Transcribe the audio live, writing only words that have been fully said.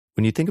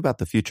When you think about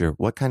the future,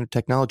 what kind of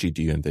technology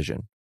do you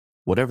envision?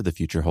 Whatever the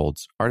future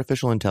holds,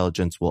 artificial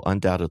intelligence will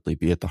undoubtedly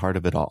be at the heart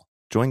of it all.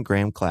 Join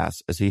Graham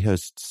Class as he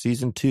hosts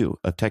Season 2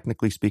 of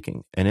Technically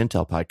Speaking, an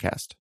Intel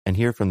podcast, and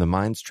hear from the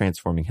minds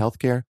transforming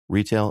healthcare,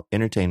 retail,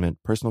 entertainment,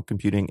 personal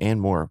computing, and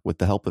more with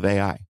the help of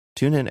AI.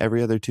 Tune in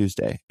every other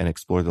Tuesday and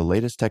explore the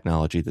latest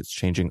technology that's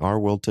changing our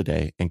world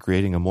today and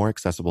creating a more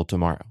accessible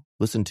tomorrow.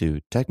 Listen to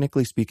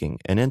Technically Speaking,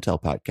 an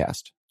Intel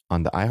podcast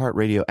on the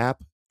iHeartRadio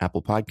app,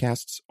 Apple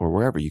Podcasts, or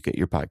wherever you get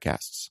your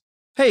podcasts.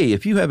 Hey,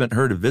 if you haven't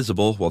heard of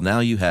Visible, well,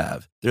 now you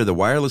have. They're the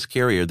wireless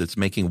carrier that's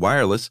making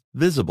wireless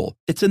visible.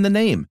 It's in the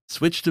name.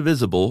 Switch to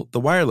Visible, the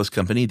wireless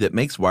company that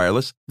makes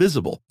wireless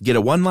visible. Get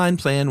a one-line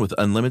plan with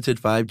unlimited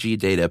 5G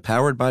data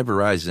powered by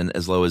Verizon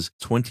as low as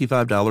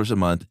 $25 a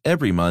month,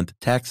 every month,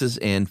 taxes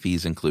and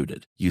fees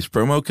included. Use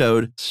promo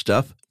code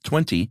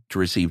STUFF20 to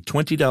receive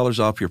 $20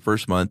 off your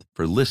first month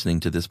for listening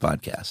to this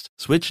podcast.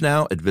 Switch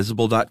now at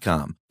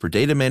Visible.com. For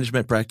data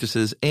management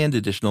practices and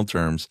additional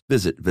terms,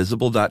 visit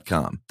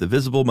Visible.com. The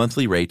Visible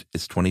monthly rate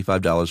is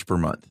 $25 per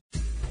month.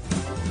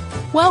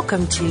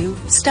 Welcome to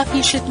Stuff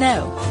You Should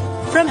Know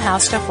from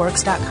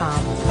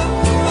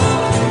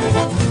HowStuffWorks.com.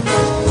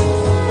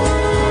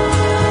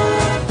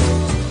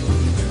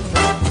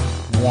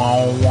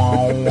 Wah,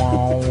 wah,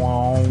 wah,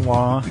 wah,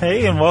 wah.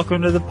 Hey, and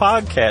welcome to the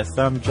podcast.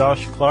 I'm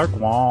Josh Clark.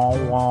 Wah,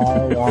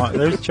 wah, wah.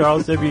 There's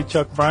Charles W.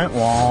 Chuck Bryant.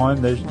 Wah,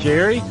 and there's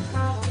Jerry.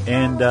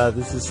 And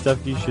this is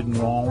Stuff You Should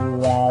Know.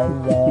 Wah,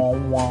 wah,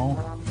 wah.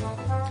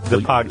 The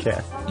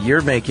podcast.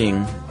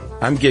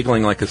 I'm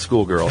giggling like a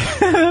schoolgirl.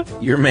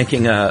 You're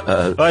making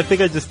Well, I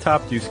think I just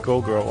topped you,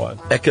 schoolgirl one.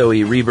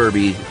 Echoey,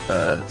 reverby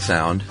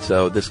sound.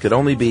 So this could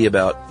only be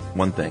about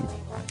one thing.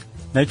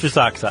 Nitrous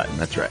oxide.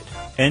 That's right.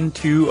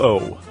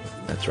 N2O.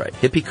 That's right.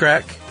 Hippie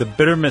crack. The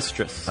bitter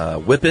mistress.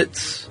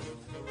 Whippets.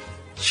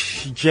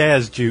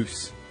 Jazz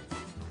juice.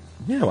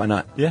 Yeah, why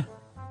not? Yeah.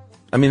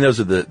 I mean, those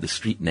are the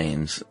street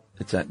names.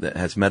 That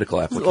has medical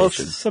Well,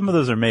 applications. some of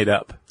those are made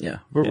up. Yeah.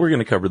 We're going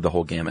to cover the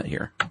whole gamut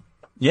here.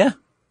 Yeah.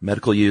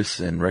 Medical use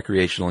and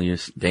recreational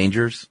use.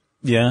 Dangers.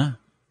 Yeah.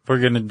 We're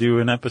going to do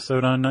an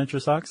episode on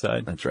nitrous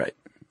oxide. That's right.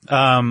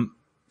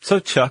 So,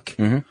 Chuck,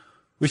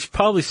 we should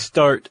probably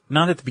start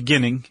not at the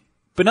beginning,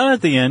 but not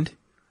at the end,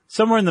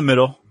 somewhere in the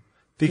middle,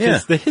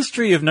 because the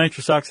history of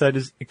nitrous oxide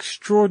is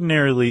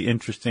extraordinarily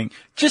interesting.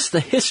 Just the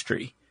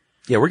history.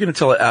 Yeah, we're going to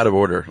tell it out of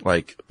order,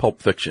 like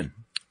Pulp Fiction.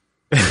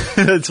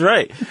 That's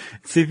right.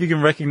 See if you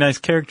can recognize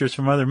characters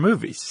from other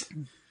movies.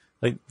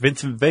 Like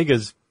Vincent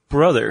Vega's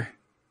brother.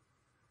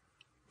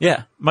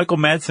 Yeah, Michael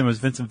Madsen was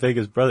Vincent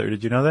Vega's brother.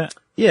 Did you know that?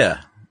 Yeah.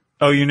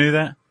 Oh, you knew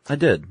that? I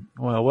did.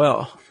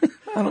 Well.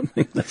 I don't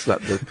think that's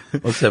not the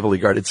most heavily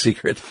guarded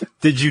secret.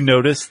 Did you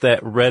notice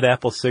that Red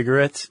Apple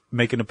cigarettes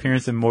make an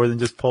appearance in more than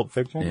just Pulp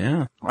Fiction?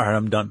 Yeah. All right,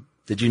 I'm done.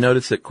 Did you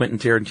notice that Quentin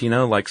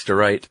Tarantino likes to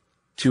write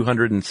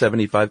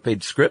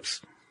 275-page scripts?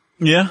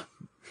 Yeah,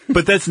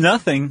 but that's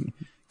nothing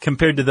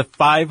compared to the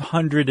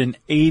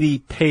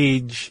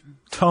 580-page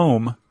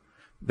tome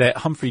that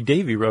Humphrey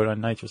Davy wrote on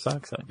nitrous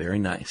oxide. Very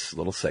nice.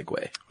 Little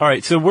segue. All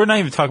right, so we're not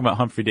even talking about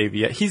Humphrey Davy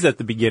yet. He's at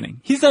the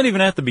beginning. He's not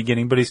even at the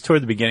beginning, but he's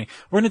toward the beginning.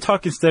 We're going to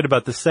talk instead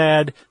about the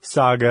sad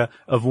saga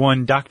of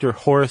one Dr.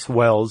 Horace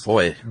Wells.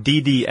 Boy.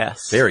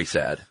 DDS. Very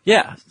sad.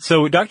 Yeah,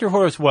 so Dr.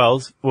 Horace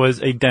Wells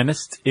was a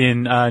dentist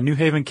in New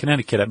Haven,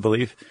 Connecticut, I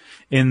believe,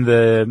 in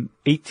the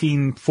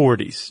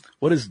 1840s.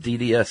 What is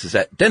DDS? Is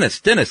that Dennis,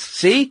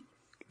 see?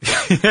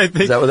 I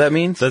think Is that what that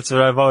means? that's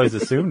what I've always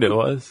assumed it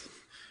was.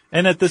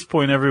 And at this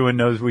point, everyone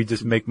knows we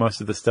just make most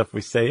of the stuff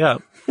we say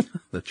up.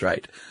 That's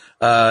right.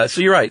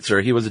 So you're right,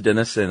 sir. He was a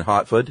dentist in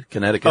Hartford,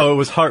 Connecticut. Oh, it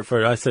was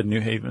Hartford. I said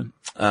New Haven.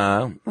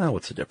 Well,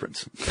 what's the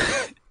difference?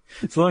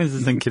 As long as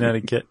it's in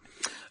Connecticut.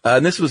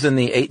 And this was in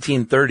the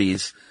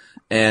 1830s.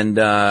 And,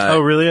 Oh,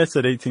 really? I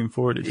said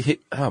 1840s.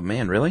 oh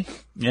man, really?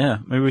 Yeah,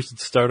 maybe we should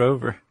start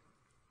over.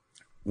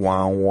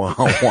 Wow, wow,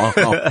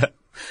 wow.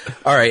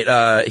 All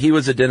right. He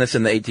was a dentist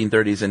in the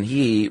 1830s, and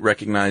he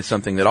recognized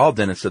something that all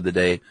dentists of the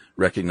day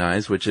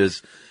recognize, which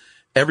is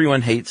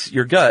everyone hates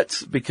your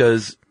guts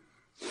because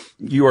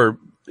you are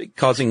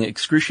causing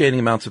excruciating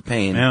amounts of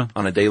pain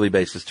on a daily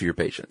basis to your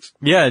patients.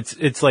 Yeah,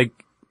 it's like,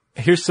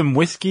 here's some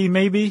whiskey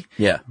maybe.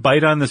 Yeah.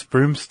 Bite on this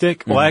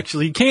broomstick. Well,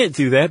 actually, you can't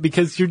do that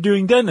because you're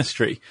doing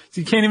dentistry.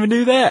 So you can't even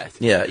do that.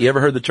 Yeah. You ever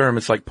heard the term,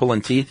 it's like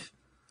pulling teeth?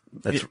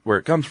 That's where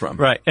it comes from.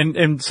 Right.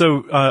 And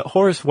so,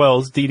 Horace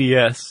Wells,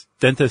 DDS,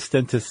 dentist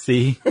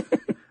C,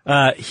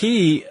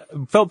 he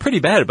felt pretty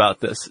bad about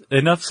this.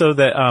 Enough so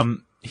that,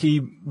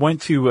 he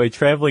went to a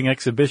traveling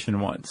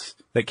exhibition once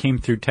that came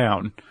through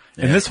town.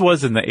 And this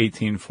was in the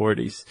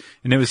 1840s.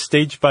 And it was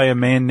staged by a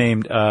man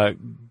named,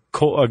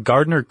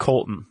 Gardner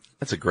Colton.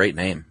 That's a great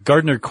name.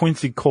 Gardner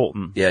Quincy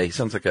Colton. Yeah. He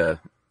sounds like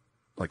a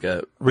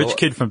Rich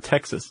kid from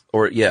Texas.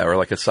 Or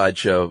like a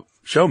sideshow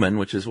showman,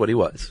 which is what he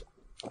was.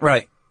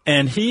 Right.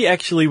 And he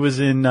actually was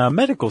in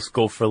medical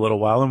school for a little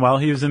while, and while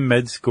he was in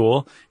med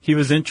school, he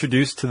was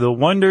introduced to the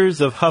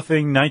wonders of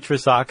huffing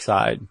nitrous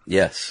oxide.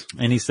 Yes.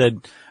 And he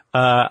said,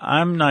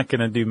 I'm not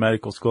going to do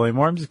medical school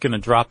anymore. I'm just going to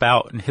drop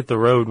out and hit the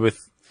road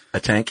with A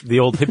tank? The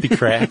old hippie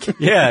crack.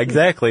 Yeah,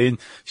 exactly. And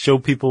show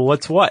people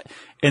what's what.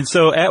 And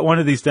so at one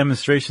of these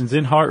demonstrations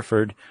in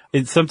Hartford,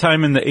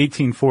 sometime in the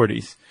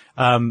 1840s,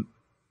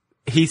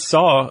 he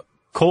saw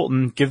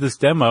Colton give this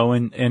demo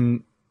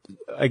and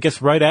I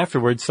guess right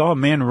afterwards saw a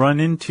man run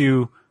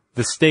into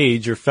the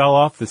stage or fell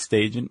off the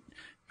stage and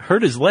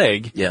hurt his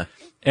leg. Yeah.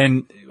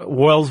 And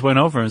Wells went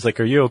over and was like,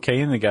 "Are you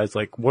okay?" And the guy's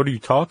like, "What are you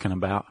talking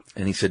about?"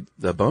 And he said,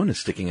 "The bone is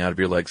sticking out of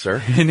your leg,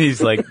 sir." And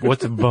he's like,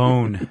 "What's a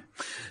bone?"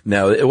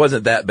 No, it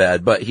wasn't that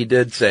bad, but he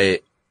did say,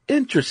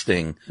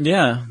 "Interesting."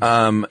 Yeah.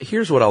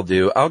 Here's what I'll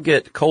do. I'll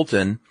get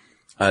Colton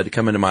to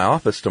come into my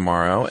office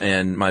tomorrow,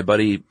 and my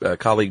buddy,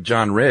 colleague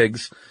John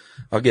Riggs,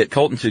 I'll get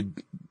Colton to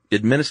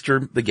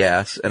administer the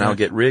gas, and I'll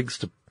get Riggs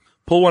to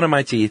pull one of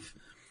my teeth.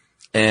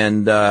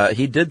 And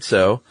he did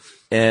so.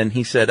 And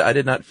he said, "I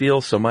did not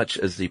feel so much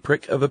as the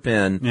prick of a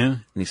pin." Yeah.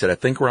 And he said, "I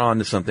think we're on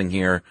to something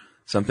here,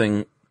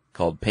 something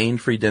called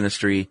pain-free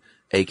dentistry,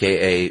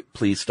 aka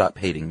please stop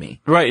hating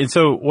me." Right. And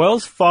so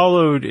Wells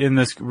followed in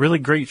this really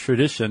great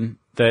tradition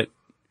that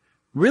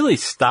really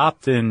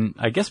stopped in,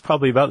 I guess,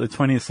 probably about the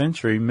 20th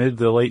century, mid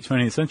to late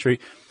 20th century,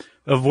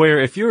 of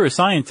where if you were a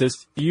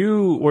scientist,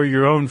 you were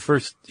your own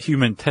first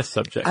human test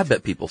subject. I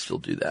bet people still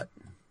do that.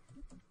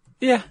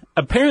 Yeah.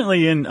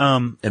 Apparently in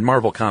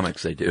Marvel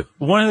Comics, they do.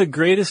 one of the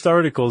greatest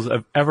articles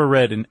I've ever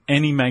read in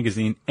any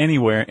magazine,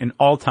 anywhere, in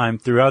all time,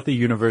 throughout the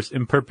universe,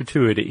 in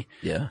perpetuity,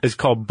 Yeah. is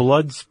called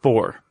Blood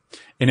Spore.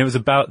 And it was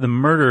about the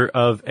murder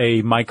of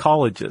a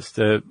mycologist,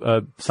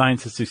 a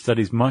scientist who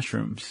studies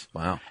mushrooms.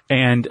 Wow.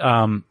 And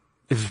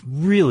it's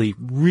really,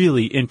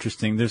 really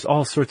interesting. There's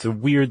all sorts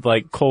of weird,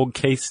 like, cold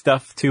case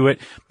stuff to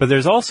it. But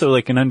there's also,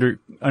 like, an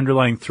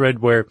underlying thread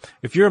where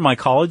if you're a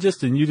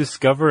mycologist and you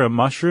discover a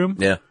mushroom,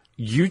 Yeah.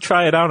 you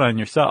try it out on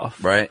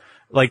yourself. Right.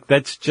 Like,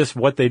 that's just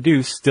what they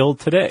do still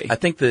today. I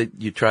think that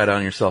you try it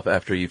on yourself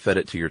after you fed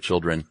it to your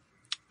children,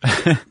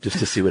 just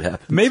to see what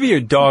happens. Maybe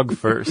your dog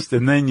first,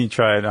 and then you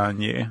try it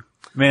on you.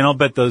 Man, I'll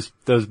bet those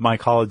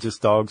mycologist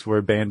dogs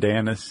wear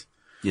bandanas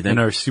You think? and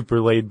are super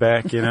laid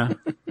back, you know?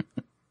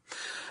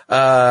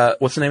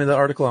 What's the name of the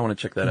article? I want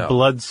to check that out.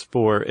 Blood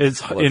Spore.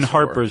 It's Blood in Spore.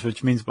 Harper's,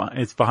 which means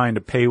it's behind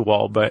a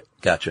paywall, but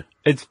Gotcha.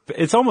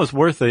 it's almost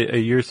worth a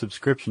year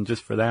subscription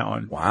just for that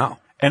one. Wow.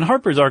 And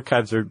Harper's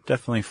archives are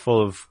definitely full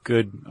of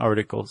good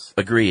articles.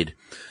 Agreed.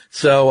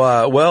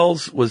 So,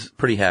 Wells was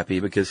pretty happy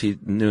because he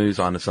knew he was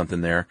onto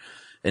something there.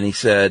 And he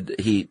said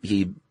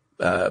he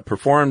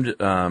performed,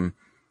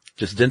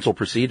 just dental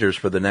procedures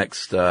for the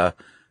next,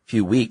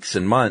 few weeks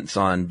and months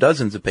on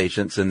dozens of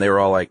patients. And they were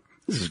all like,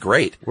 "This is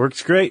great.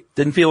 Works great.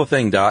 Didn't feel a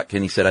thing, doc."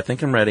 And he said, "I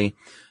think I'm ready.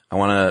 I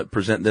want to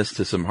present this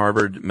to some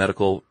Harvard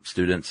medical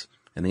students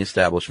in the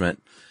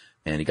establishment."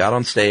 And he got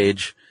on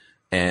stage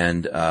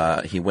and,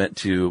 he went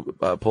to,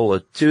 pull a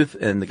tooth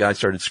and the guy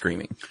started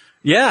screaming.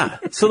 Yeah.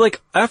 So like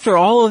after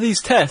all of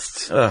these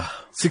tests,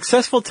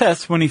 successful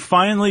tests, when he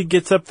finally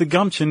gets up the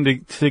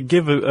gumption to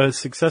give a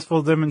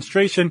successful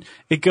demonstration,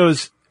 it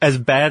goes as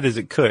bad as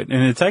it could.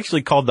 And it's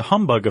actually called the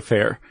humbug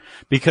affair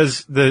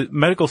because the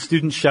medical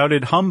students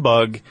shouted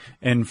humbug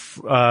and,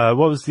 what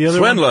was the other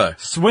Swindler. one?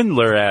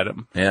 Swindler at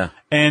him. Yeah.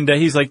 And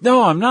he's like,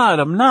 "No, I'm not.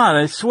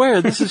 I swear,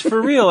 this is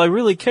for real. I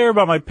really care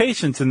about my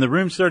patients." And the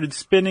room started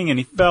spinning and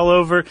he fell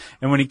over.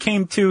 And when he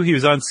came to, he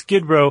was on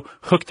Skid Row,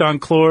 hooked on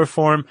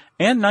chloroform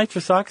and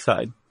nitrous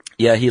oxide.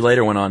 Yeah. He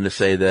later went on to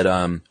say that,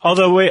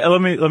 Although, wait, let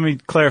me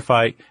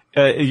clarify.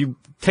 You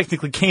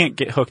technically can't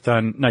get hooked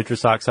on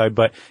nitrous oxide,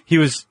 but he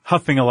was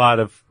huffing a lot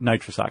of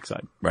nitrous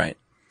oxide. right.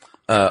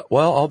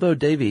 Well, although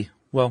Davey,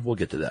 well, we'll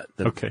get to that.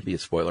 That'll Okay. be a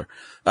spoiler.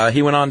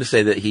 He went on to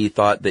say that he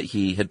thought that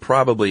he had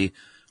probably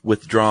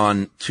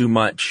withdrawn too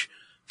much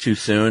too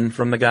soon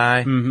from the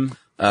guy.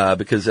 Mm-hmm.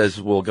 Because as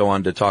we'll go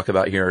on to talk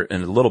about here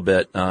in a little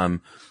bit,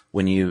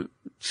 when you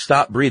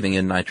stop breathing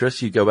in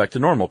nitrous, you go back to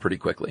normal pretty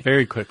quickly.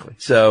 Very quickly.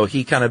 So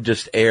he kind of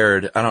just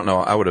aired, I don't know,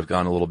 I would have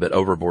gone a little bit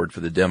overboard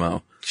for the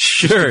demo.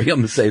 Sure. To be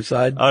on the safe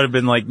side. I would have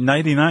been like,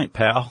 "Nighty-night,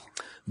 pal."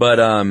 But,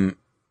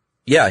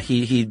 yeah,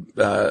 he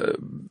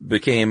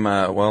became,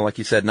 well, like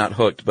you said, not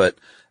hooked, but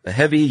a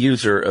heavy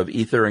user of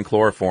ether and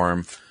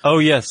chloroform. Oh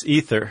yes,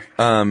 ether.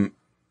 On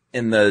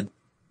his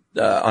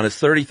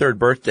 33rd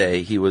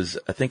birthday, he was,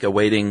 I think,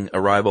 awaiting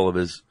arrival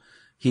of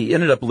he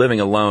ended up living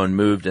alone,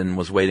 moved and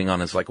was waiting on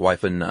his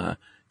wife and,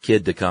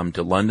 kid to come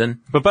to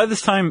London. But by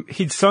this time,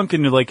 he'd sunk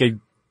into like a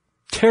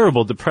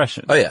terrible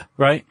depression. Oh yeah.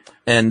 Right?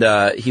 And,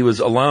 he was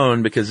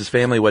alone because his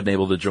family wasn't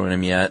able to join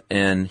him yet.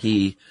 And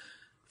he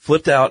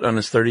flipped out on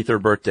his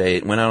 33rd birthday,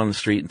 went out on the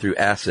street and threw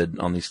acid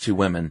on these two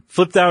women.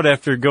 Flipped out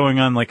after going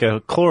on like a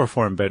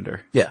chloroform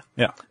bender. Yeah.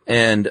 Yeah.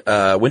 And,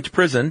 went to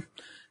prison.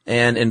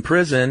 And in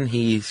prison,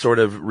 he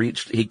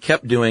he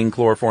kept doing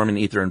chloroform and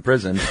ether in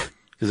prison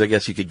because I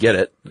guess you could get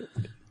it.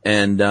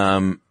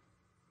 And,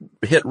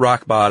 hit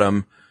rock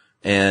bottom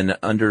and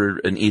under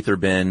an ether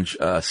binge,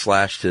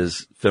 slashed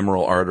his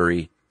femoral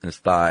artery in his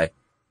thigh,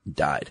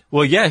 died.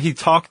 Well, yeah, he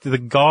talked the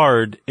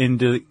guard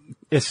into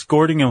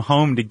escorting him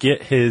home to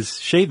get his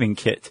shaving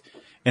kit.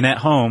 And at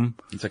home,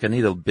 He's like, I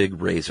need a big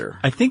razor.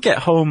 I think at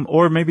home,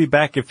 or maybe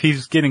back if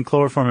he's getting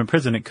chloroform in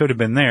prison, it could have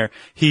been there.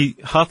 He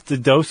huffed a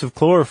dose of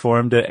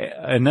chloroform to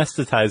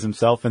anesthetize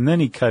himself, and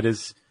then he cut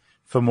his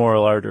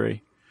femoral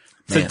artery.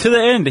 So Man. to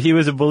the end, he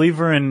was a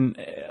believer in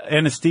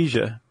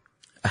anesthesia.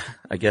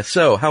 I guess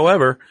so.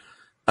 However,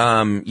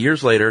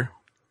 years later,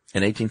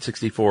 in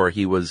 1864,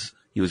 he was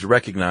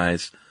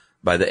recognized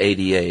by the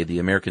ADA, the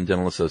American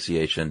Dental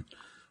Association,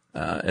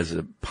 as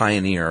a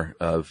pioneer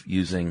of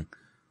using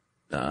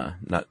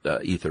not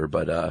ether,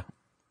 but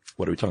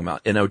what are we talking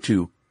about?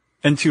 NO2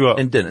 N2O.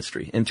 in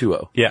dentistry.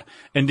 N2O. Yeah.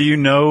 And do you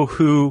know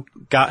who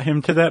got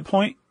him to that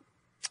point?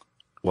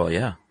 Well,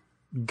 yeah,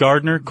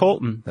 Gardner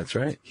Colton. that's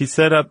right. He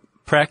set up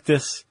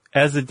practice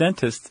as a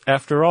dentist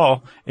after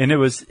all, and it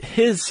was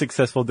his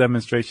successful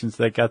demonstrations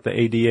that got the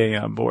ADA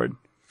on board.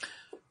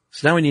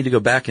 So now we need to go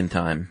back in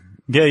time.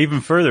 Yeah,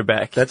 even further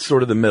back. That's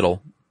sort of the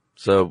middle.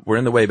 So we're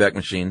in the Wayback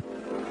Machine.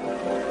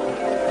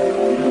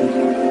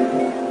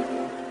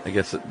 I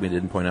guess we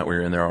didn't point out we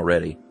were in there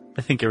already.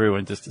 I think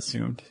everyone just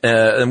assumed.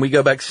 And we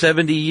go back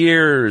 70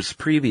 years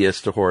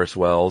previous to Horace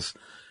Wells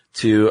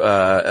to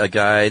a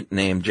guy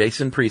named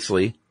Jason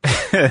Priestley.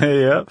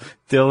 Yep.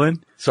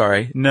 Dylan?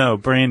 Sorry, No,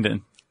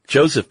 Brandon.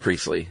 Joseph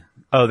Priestley,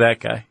 Oh, that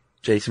guy.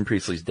 Jason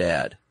Priestley's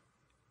dad.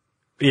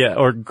 Yeah,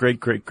 or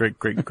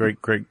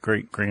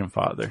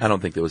great-great-great-great-great-great-great-grandfather. I don't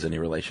think there was any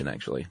relation,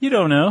 actually. You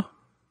don't know.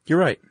 You're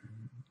right.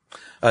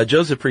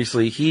 Joseph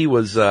Priestley, he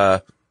was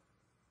an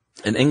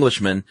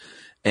Englishman,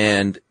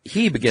 and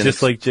he began...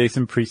 Just like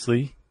Jason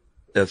Priestley.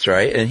 That's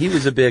right. And he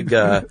was a big,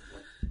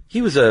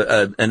 he was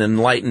an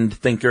enlightened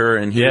thinker,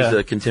 and he was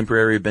a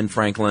contemporary of Ben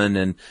Franklin,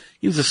 and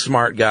he was a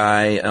smart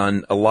guy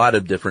on a lot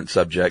of different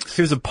subjects.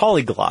 He was a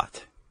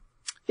polyglot.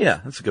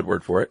 Yeah, that's a good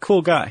word for it.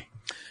 Cool guy.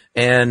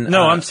 And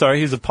No, I'm sorry.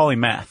 He was a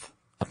polymath.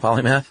 a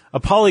polymath? A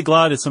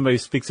polyglot is somebody who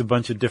speaks a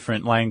bunch of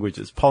different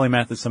languages.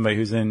 Polymath is somebody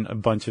who's in a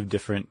bunch of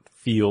different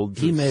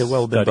fields. He of may have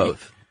well been study.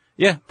 both.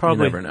 Yeah,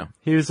 probably. You never know.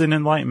 He was an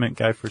Enlightenment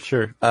guy for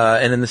sure.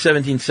 And in the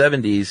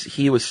 1770s,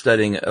 he was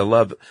studying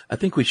I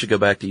think we should go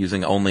back to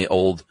using only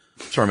old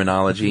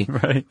terminology.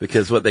 Right.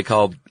 Because what they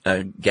called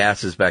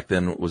gases back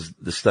then was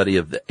the study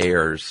of the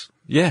airs,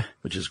 Yeah,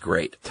 which is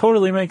great.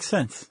 totally makes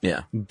sense.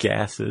 Yeah.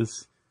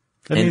 Gases.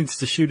 That And- means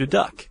to shoot a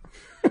duck.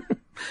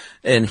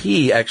 And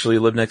he actually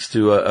lived next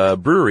to a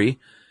brewery,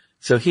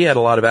 so he had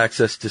a lot of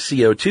access to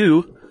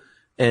CO2,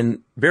 and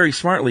very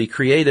smartly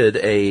created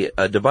a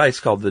device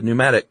called the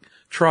pneumatic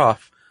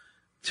trough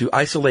to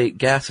isolate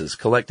gases,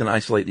 collect and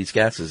isolate these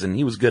gases, and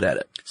he was good at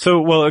it. So,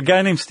 well, a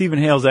guy named Stephen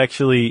Hales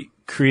actually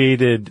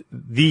created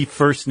the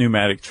first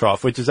pneumatic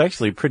trough, which is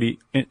actually a pretty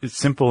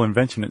simple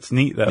invention. It's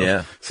neat, though.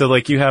 Yeah. So,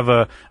 like, you have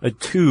a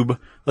tube.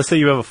 Let's say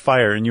you have a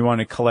fire and you want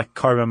to collect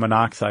carbon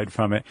monoxide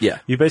from it. Yeah.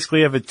 You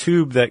basically have a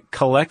tube that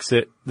collects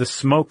it, the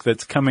smoke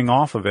that's coming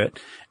off of it,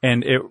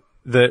 and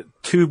the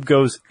tube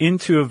goes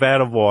into a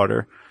vat of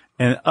water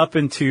and up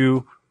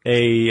into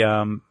a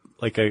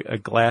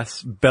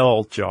glass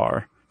bell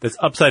jar that's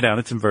upside down.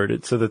 It's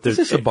inverted so that there's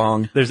Is this a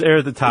bong? There's air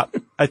at the top.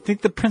 I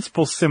think the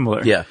principle's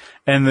similar. Yeah.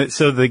 And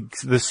so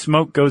the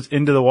smoke goes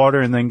into the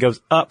water and then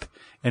goes up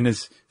and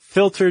is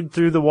filtered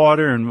through the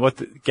water, and what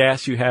the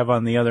gas you have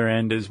on the other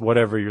end is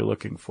whatever you're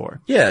looking for.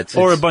 Yeah, it's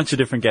Or a bunch of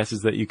different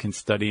gases that you can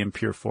study in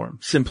pure form.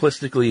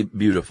 simplistically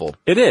beautiful.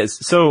 It is.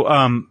 So,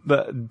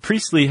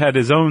 Priestley had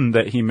his own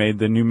that he made,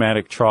 the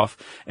pneumatic trough.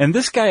 And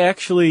this guy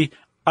actually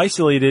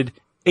isolated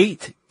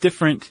 8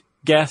 different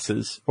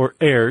gases or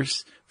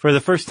airs for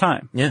the first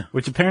time. Yeah.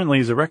 Which apparently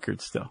is a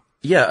record still.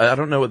 Yeah, I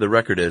don't know what the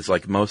record is,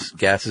 like most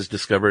gases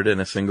discovered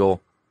in a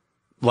single...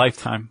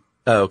 Lifetime,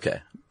 Oh,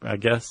 okay. I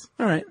guess.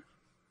 All right.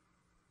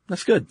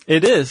 That's good.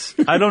 It is.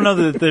 I don't know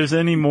that there's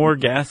any more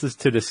gases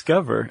to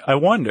discover. I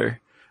wonder.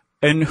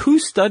 And who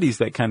studies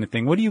that kind of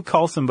thing? What do you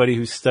call somebody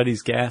who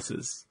studies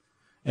gases?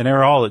 An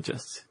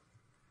aerologist.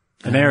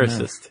 An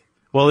aerosist.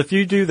 Well, if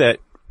you do that,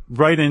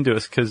 write into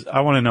us, because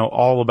I want to know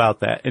all about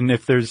that. And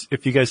if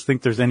you guys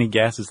think there's any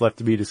gases left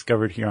to be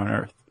discovered here on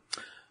Earth.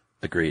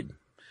 Agreed.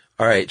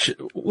 All right.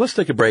 Let's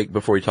take a break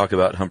before we talk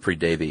about Humphrey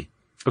Davy,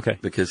 Okay.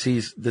 because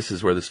this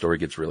is where the story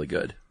gets really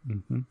good.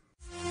 Mm-hmm.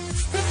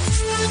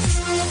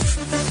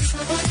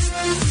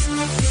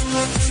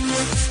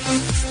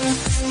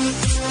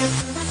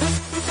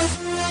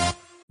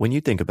 When you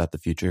think about the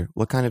future,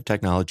 what kind of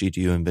technology do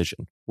you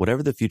envision?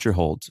 Whatever the future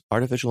holds,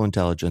 artificial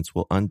intelligence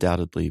will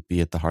undoubtedly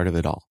be at the heart of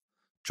it all.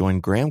 Join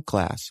Graham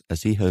Class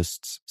as he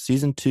hosts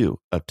Season 2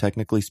 of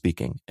Technically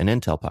Speaking, an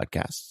Intel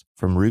podcast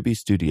from Ruby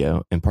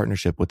Studio in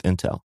partnership with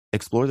Intel.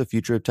 Explore the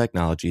future of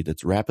technology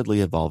that's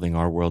rapidly evolving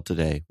our world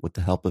today with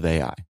the help of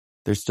AI.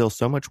 There's still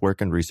so much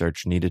work and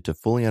research needed to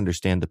fully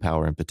understand the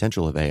power and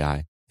potential of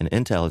AI, and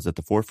Intel is at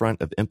the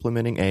forefront of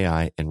implementing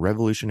AI and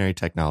revolutionary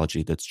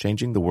technology that's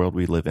changing the world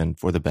we live in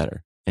for the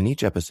better. In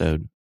each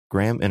episode,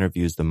 Graham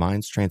interviews the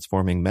minds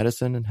transforming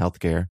medicine and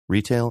healthcare,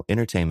 retail,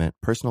 entertainment,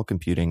 personal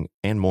computing,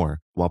 and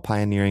more, while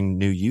pioneering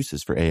new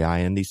uses for AI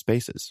in these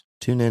spaces.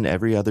 Tune in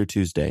every other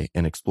Tuesday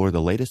and explore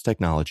the latest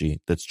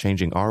technology that's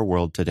changing our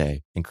world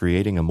today and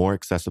creating a more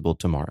accessible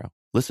tomorrow.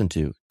 Listen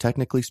to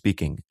Technically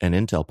Speaking, an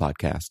Intel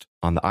podcast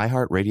on the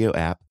iHeartRadio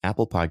app,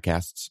 Apple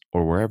Podcasts,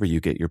 or wherever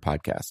you get your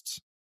podcasts.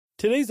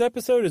 Today's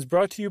episode is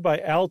brought to you by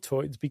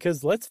Altoids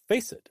because, let's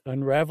face it,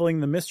 unraveling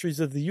the mysteries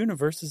of the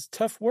universe is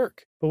tough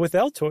work. But with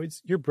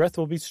Altoids, your breath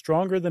will be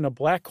stronger than a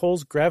black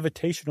hole's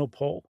gravitational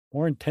pull,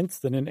 more intense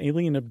than an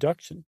alien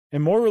abduction,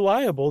 and more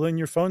reliable than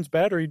your phone's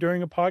battery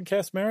during a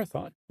podcast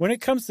marathon. When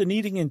it comes to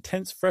needing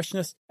intense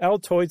freshness,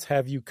 Altoids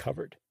have you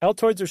covered.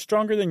 Altoids are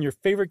stronger than your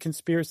favorite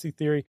conspiracy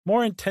theory,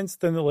 more intense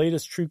than the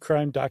latest true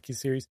crime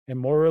docuseries, and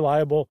more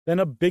reliable than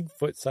a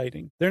Bigfoot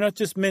sighting. They're not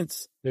just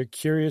mints, they're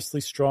curiously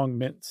strong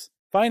mints.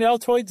 Find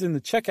Altoids in the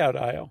checkout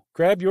aisle.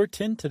 Grab your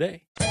tin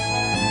today.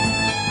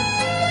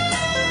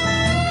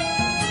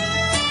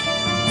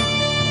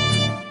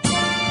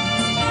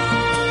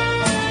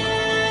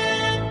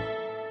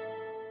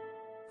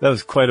 That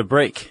was quite a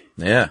break.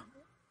 Yeah.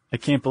 I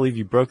can't believe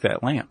you broke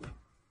that lamp.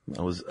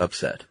 I was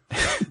upset.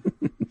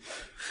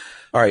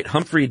 All right.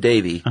 Humphrey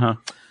Davy.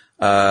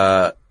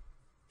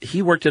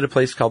 He worked at a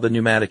place called the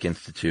Pneumatic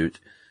Institute,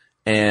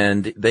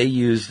 and they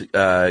used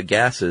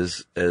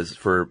gases as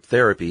for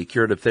therapy,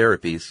 curative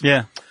therapies.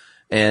 Yeah.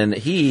 And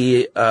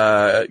he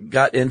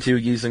got into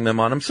using them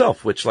on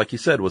himself, which, like you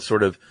said, was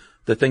sort of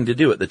the thing to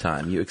do at the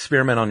time. You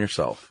experiment on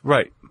yourself.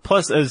 Right.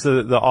 Plus, as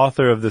the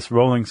author of this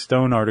Rolling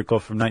Stone article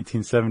from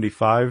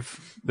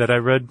 1975 that I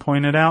read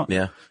pointed out,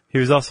 Yeah. he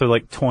was also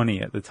like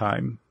 20 at the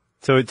time.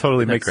 So it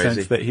totally makes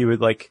sense that he would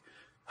like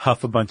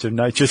huff a bunch of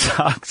nitrous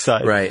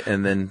oxide. Right.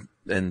 And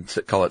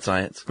call it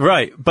science.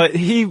 Right. But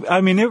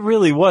it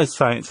really was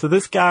science. So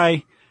this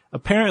guy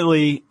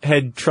apparently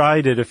had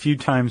tried it a few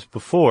times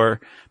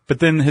before, but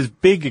then his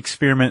big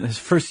experiment, his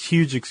first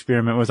huge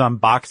experiment, was on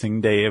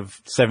Boxing Day of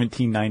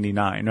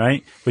 1799,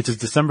 right? Which is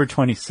December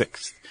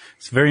 26th.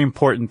 It's very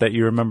important that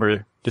you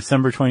remember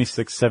December 26th,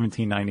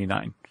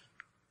 1799.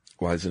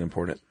 Why is it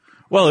important?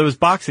 Well, it was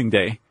Boxing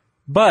Day,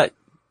 but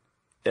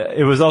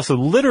it was also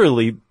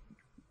literally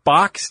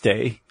Box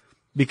Day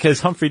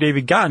because Humphrey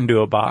Davy got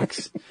into a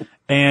box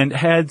and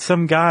had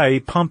some guy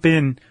pump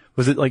in,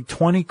 was it like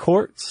 20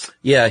 quarts?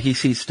 Yeah, he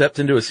stepped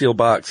into a sealed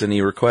box and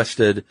he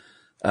requested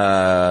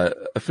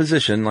a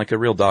physician, like a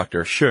real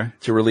doctor, Sure.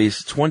 to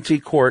release 20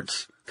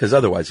 quarts, because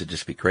otherwise it'd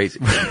just be crazy.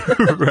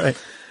 Right.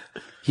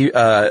 He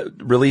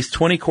released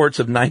 20 quarts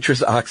of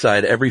nitrous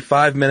oxide every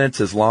 5 minutes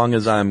as long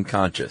as I'm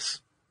conscious.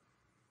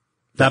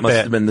 That Not must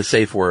bad. have been the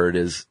safe word,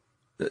 is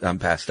I'm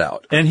passed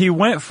out. And he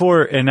went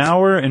for an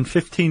hour and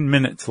 15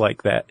 minutes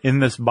like that in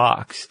this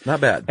box. Not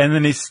bad. And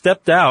then he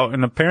stepped out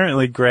and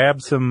apparently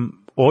grabbed some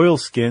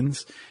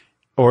oilskins,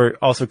 or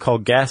also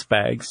called gas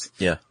bags.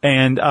 Yeah.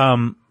 And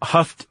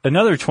huffed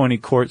another 20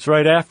 quarts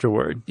right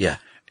afterward. Yeah.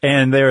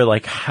 And they were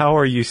like, how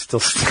are you still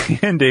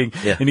standing?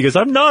 Yeah. And he goes,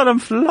 I'm not, I'm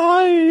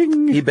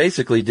flying. He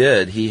basically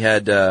did. He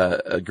had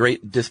a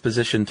great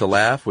disposition to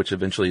laugh, which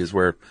eventually is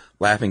where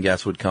laughing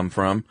gas would come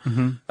from.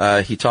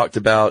 Mm-hmm. He talked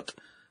about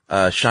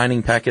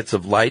shining packets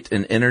of light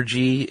and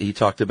energy. He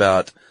talked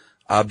about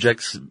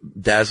objects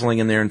dazzling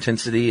in their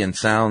intensity and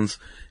sounds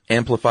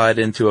amplified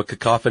into a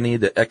cacophony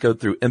that echoed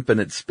through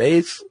infinite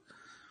space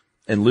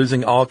and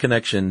losing all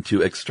connection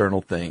to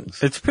external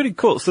things. It's pretty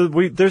cool. So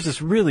there's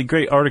this really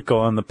great article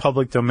on the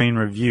Public Domain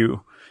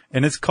Review,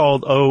 and it's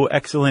called,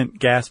 Excellent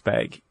Gas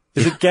Bag.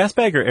 Is it gas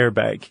bag or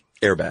airbag?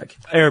 Airbag.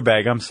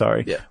 Airbag, I'm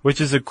sorry. Yeah. Which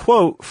is a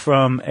quote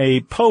from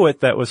a poet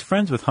that was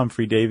friends with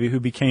Humphrey Davy, who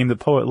became the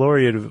poet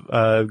laureate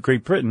of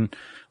Great Britain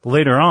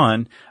later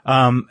on.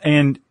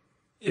 And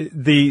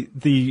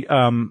the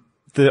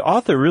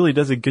author really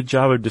does a good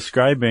job of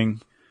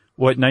describing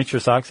what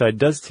nitrous oxide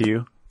does to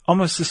you,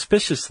 almost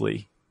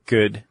suspiciously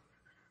good.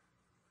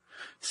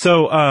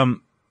 So,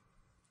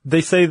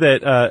 they say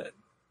that,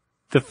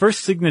 the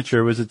first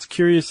signature was its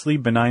curiously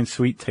benign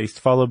sweet taste,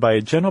 followed by a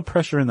gentle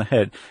pressure in the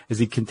head as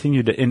he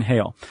continued to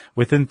inhale.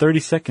 Within 30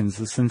 seconds,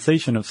 the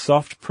sensation of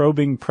soft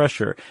probing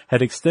pressure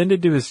had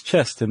extended to his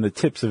chest and the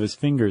tips of his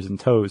fingers and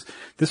toes.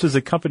 This was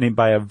accompanied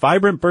by a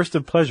vibrant burst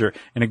of pleasure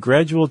and a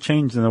gradual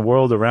change in the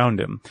world around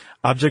him.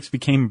 Objects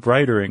became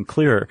brighter and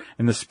clearer,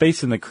 and the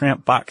space in the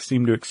cramped box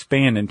seemed to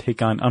expand and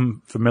take on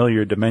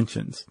unfamiliar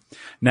dimensions.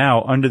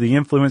 Now, under the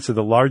influence of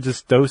the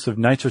largest dose of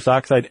nitrous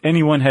oxide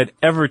anyone had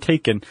ever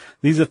taken,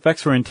 these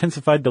effects were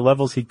intensified to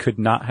levels he could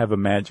not have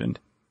imagined.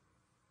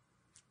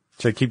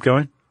 Should I keep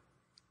going?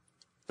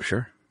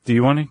 Sure. Do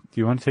you want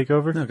to take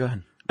over? No, go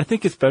ahead. I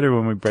think it's better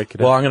when we break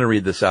it Well, up. I'm going to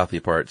read the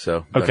Southie part,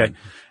 so. go Okay. ahead.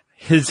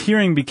 His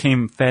hearing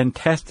became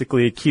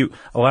fantastically acute,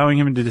 allowing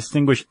him to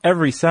distinguish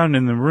every sound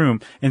in the room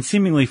and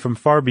seemingly from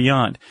far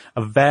beyond.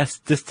 A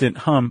vast, distant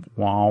hum,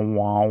 wah,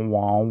 wah,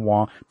 wah,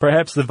 wah,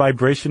 perhaps the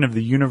vibration of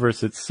the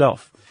universe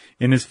itself.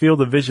 In his field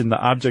of vision, the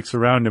objects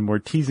around him were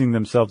teasing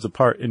themselves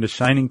apart into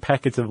shining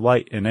packets of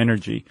light and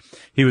energy.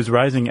 He was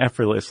rising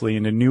effortlessly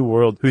in a new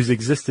world whose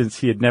existence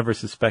he had never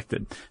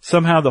suspected.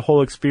 Somehow the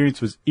whole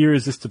experience was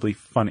irresistibly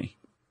funny.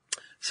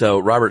 So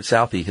Robert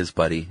Southey, his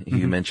buddy,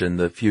 you mentioned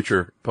the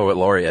future poet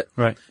laureate.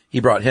 Right.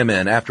 He brought him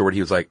in afterward. He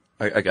was like,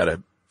 I got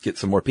to get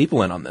some more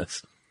people in on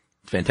this.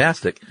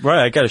 Fantastic.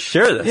 Right, I gotta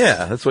share this.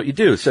 Yeah, that's what you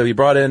do. So he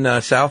brought in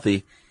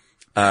Southey,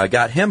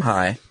 got him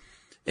high,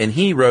 And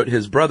he wrote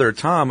his brother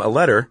Tom a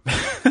letter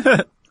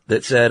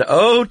that said,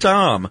 "Oh,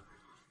 Tom!"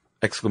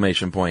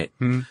 exclamation point.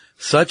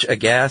 "Such a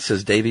gas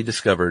has Davy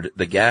discovered,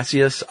 the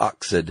gaseous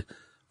oxide.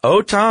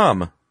 Oh,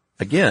 Tom!"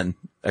 Again,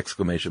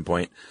 exclamation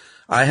point.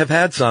 "I have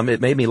had some.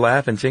 It made me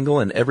laugh and tingle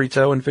in every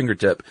toe and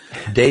fingertip.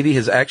 Davy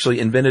has actually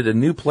invented a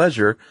new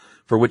pleasure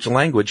for which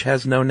language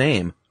has no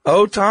name.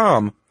 Oh,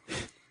 Tom!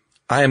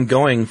 I am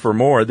going for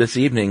more this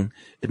evening.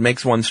 It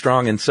makes one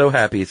strong and so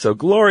happy, so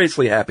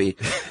gloriously happy.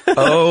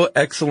 Oh,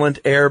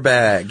 excellent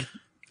airbag!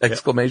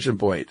 Exclamation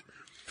point.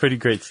 Pretty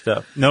great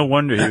stuff. No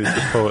wonder he was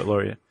the poet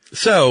laureate.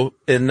 So,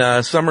 in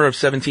summer of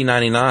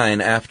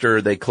 1799,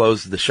 after they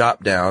closed the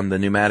shop down, the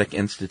pneumatic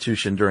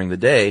institution during the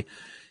day,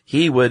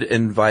 he would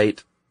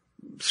invite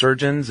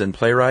surgeons and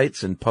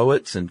playwrights and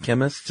poets and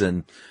chemists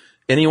and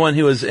anyone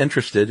who was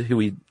interested, who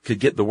he could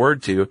get the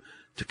word to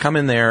come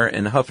in there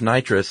and huff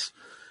nitrous.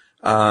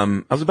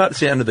 I was about to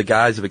say under the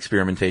guise of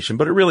experimentation,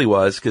 but it really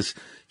was, because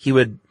he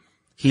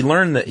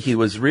learned that he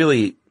was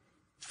really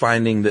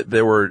finding that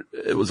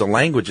it was a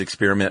language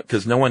experiment,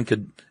 because no one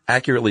could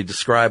accurately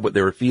describe what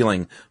they were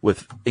feeling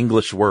with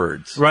English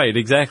words. Right,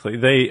 exactly.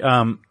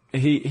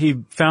 He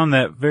found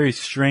that very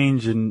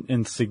strange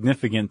and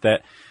significant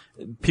that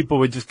people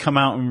would just come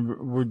out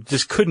and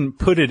just couldn't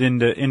put it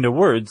into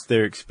words,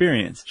 their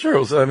experience. Sure.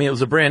 It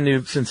was a brand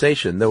new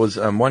sensation. There was,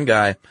 one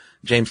guy,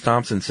 James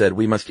Thompson, said,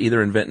 "We must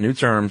either invent new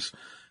terms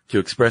to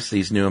express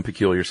these new and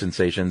peculiar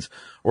sensations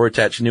or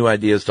attach new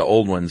ideas to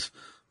old ones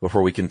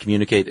before we can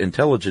communicate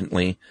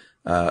intelligibly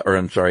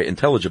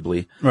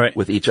right.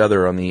 with each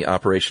other on the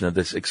operation of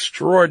this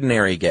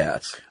extraordinary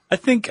gas." I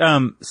think,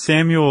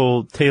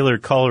 Samuel Taylor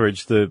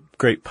Coleridge, the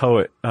great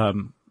poet,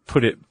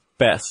 put it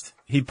best.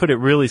 He put it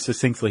really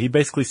succinctly. He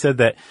basically said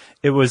that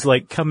it was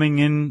like coming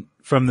in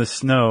from the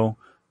snow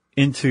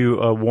into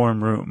a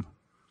warm room.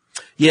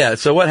 Yeah,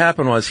 so what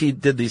happened was he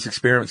did these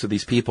experiments with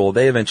these people.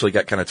 They eventually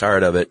got kind of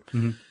tired of it.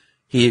 Mm-hmm.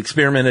 He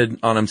experimented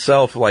on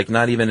himself, like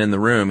not even in the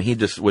room. He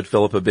just would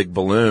fill up a big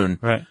balloon.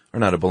 Right. Or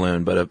not a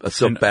balloon, but a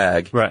silk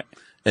bag. Right.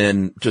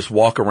 And just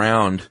walk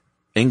around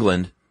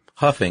England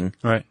huffing.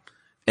 Right.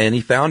 And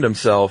he found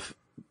himself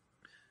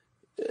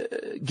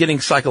getting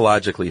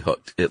psychologically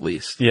hooked, at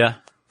least. Yeah.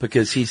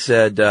 Because he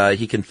said,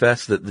 he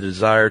confessed that the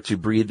desire to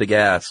breathe the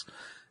gas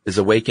is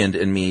awakened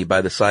in me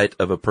by the sight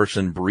of a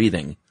person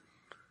breathing.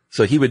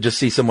 So he would just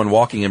see someone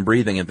walking and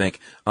breathing and think,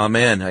 "Oh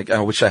man,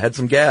 I wish I had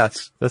some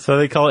gas." That's why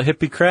they call it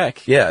hippie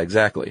crack. Yeah,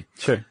 exactly.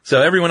 Sure.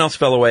 So everyone else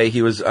fell away.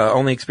 He was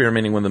only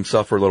experimenting with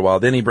himself for a little while.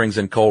 Then he brings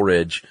in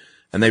Coleridge,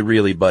 and they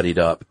really buddied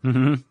up.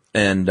 Mm-hmm.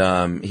 And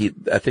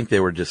I think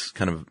they were just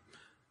kind of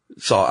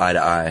saw eye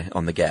to eye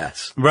on the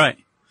gas. Right.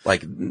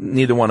 Like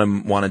neither one of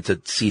them wanted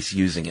to cease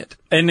using it.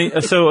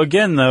 And so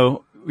again,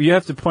 though, you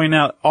have to point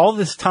out all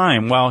this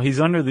time while he's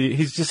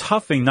he's just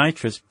huffing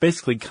nitrous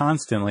basically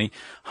constantly,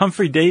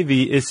 Humphrey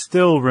Davy is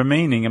still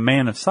remaining a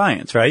man of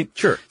science, right?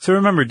 Sure. So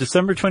remember,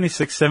 December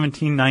 26,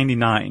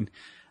 1799,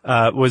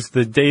 was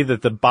the day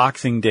that the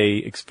Boxing Day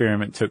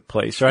experiment took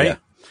place, right? Yeah.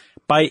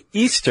 By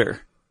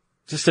Easter,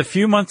 just a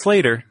few months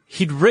later,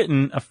 he'd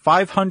written a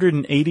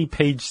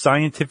 580-page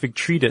scientific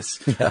treatise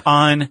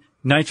on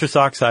nitrous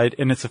oxide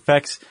and its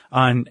effects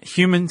on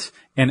humans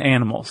and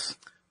animals.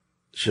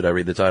 Should I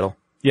read the title?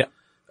 Yeah.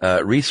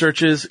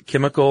 Researches,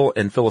 chemical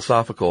and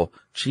philosophical,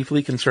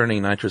 chiefly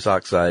concerning nitrous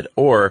oxide,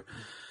 or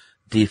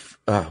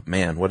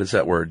what is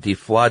that word?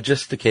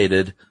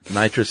 Dephlogisticated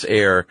nitrous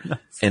air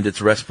and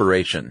its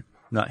respiration.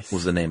 Nice.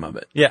 Was the name of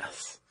it.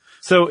 Yes.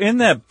 So in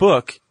that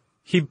book,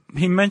 he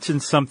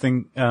mentions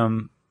something,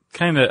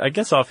 kind of, I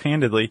guess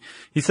offhandedly.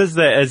 He says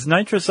that as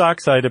nitrous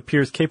oxide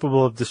appears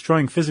capable of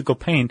destroying physical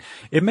pain,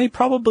 it may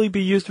probably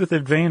be used with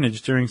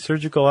advantage during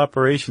surgical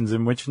operations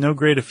in which no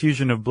great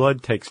effusion of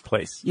blood takes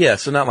place. Yeah,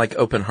 so not like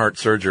open heart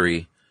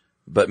surgery,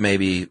 but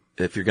maybe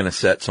if you're going to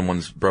set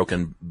someone's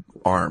broken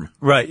arm.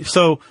 Right.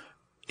 So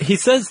he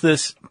says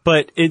this,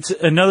 but it's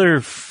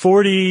another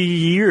 40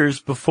 years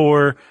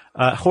before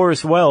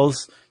Horace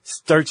Wells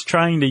starts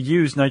trying to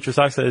use nitrous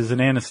oxide as an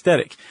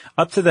anesthetic.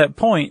 Up to that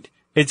point,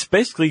 it's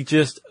basically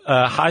just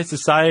a high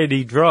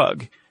society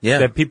drug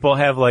that people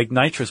have like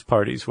nitrous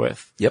parties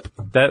with. Yep.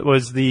 That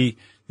was the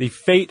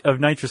fate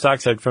of nitrous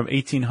oxide from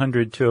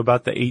 1800 to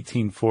about the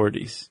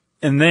 1840s.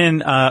 And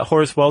then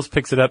Horace Wells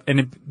picks it up and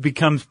it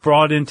becomes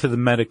brought into the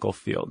medical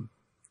field.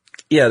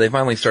 Yeah, they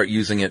finally start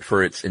using it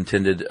for its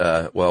intended,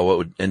 what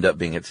would end up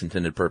being its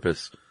intended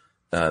purpose,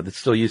 that's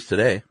still used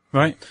today.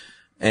 Right.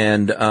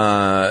 And,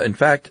 in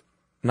fact,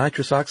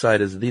 nitrous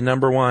oxide is the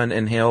number one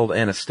inhaled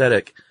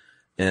anesthetic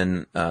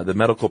in the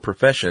medical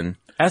profession.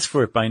 Ask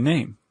for it by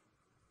name.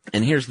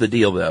 And here's the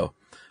deal, though.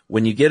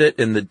 When you get it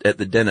at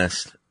the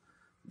dentist,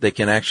 they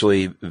can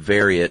actually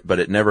vary it, but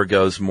it never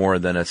goes more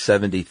than a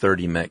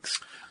 70-30 mix.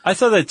 I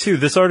saw that too.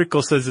 This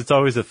article says it's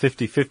always a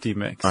 50-50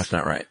 mix. That's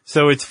not right.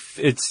 So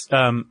it's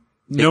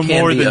no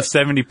more than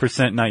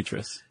 70%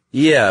 nitrous.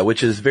 Yeah,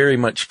 which is very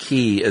much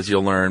key, as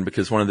you'll learn,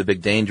 because one of the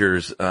big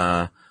dangers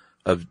of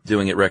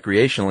doing it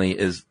recreationally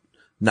is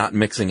not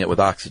mixing it with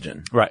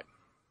oxygen. Right.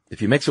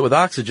 If you mix it with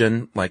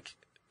oxygen, like,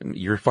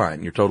 you're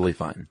fine. You're totally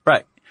fine.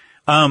 Right.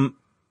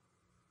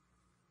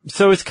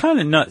 So it's kind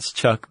of nuts,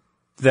 Chuck,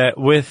 that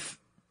with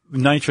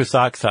nitrous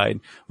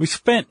oxide, we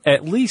spent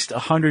at least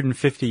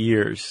 150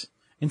 years,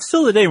 and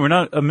still today we're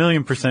not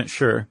 1,000,000%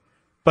 sure,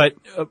 but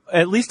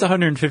at least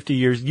 150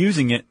 years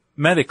using it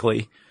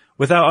medically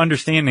without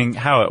understanding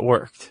how it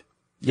worked.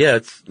 Yeah,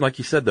 it's like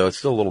you said, though, it's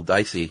still a little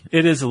dicey.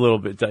 It is a little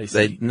bit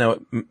dicey. They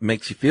know it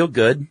makes you feel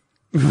good.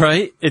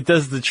 Right? It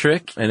does the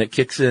trick. And it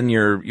kicks in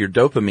your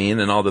dopamine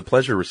and all the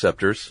pleasure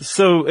receptors.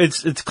 So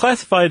it's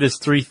classified as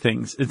three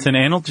things. It's an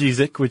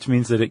analgesic, which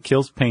means that it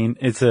kills pain.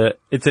 It's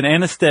an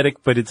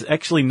anesthetic, but it's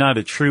actually not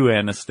a true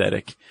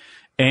anesthetic.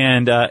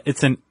 And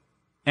it's an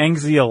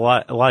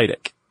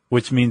anxiolytic,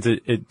 which means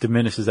it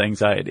diminishes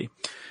anxiety.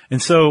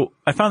 And so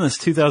I found this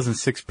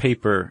 2006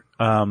 paper,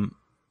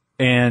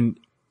 and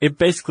it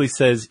basically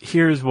says,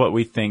 here's what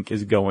we think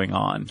is going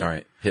on. All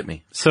right, hit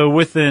me. So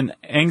with an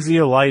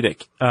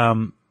anxiolytic,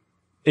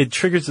 it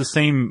triggers the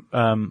same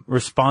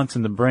response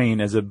in the brain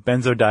as a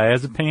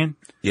benzodiazepine.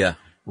 Yeah.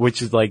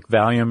 Which is like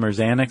Valium or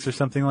Xanax or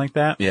something like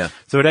that. Yeah.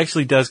 So it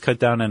actually does cut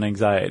down on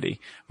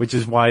anxiety, which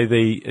is why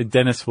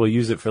dentists will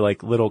use it for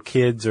like little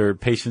kids or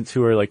patients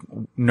who are like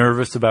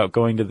nervous about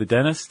going to the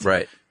dentist.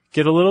 Right.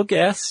 Get a little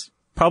gas.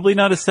 Probably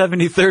not a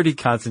 70-30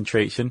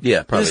 concentration.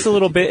 Yeah, probably. Just a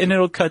little bit, and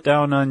it'll cut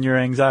down on your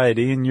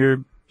anxiety, and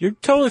you're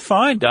totally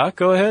fine, Doc.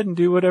 Go ahead and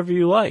do whatever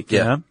you like.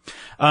 Yeah. You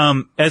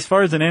know? As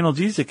far as an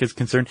analgesic is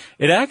concerned,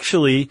 it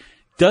actually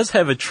does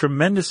have a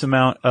tremendous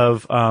amount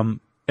of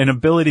an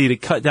ability to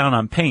cut down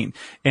on pain,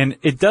 and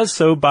it does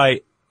so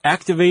by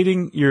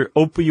activating your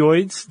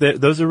opioids.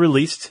 Those are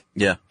released.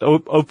 Yeah.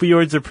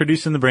 Opioids are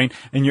produced in the brain,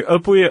 and your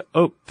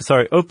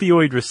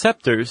opioid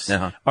receptors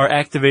are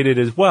activated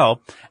as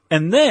well.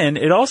 And then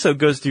it also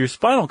goes to your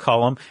spinal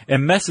column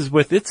and messes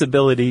with its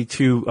ability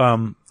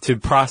to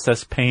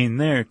process pain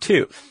there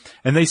too.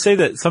 And they say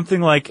that something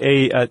like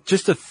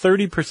just a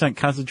 30%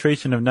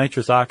 concentration of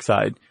nitrous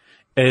oxide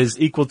is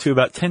equal to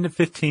about 10 to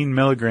 15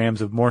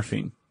 milligrams of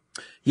morphine.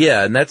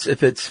 Yeah, and that's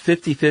if it's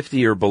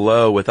 50-50 or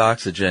below with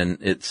oxygen,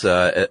 it's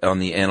on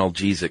the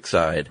analgesic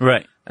side.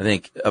 Right. I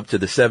think up to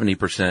the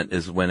 70%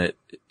 is when it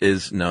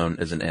is known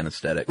as an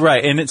anesthetic.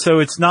 Right, and so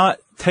it's not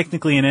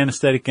technically an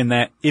anesthetic in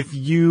that if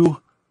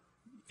you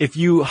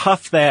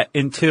huff that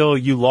until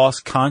you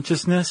lost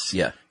consciousness,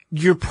 yeah,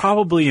 you're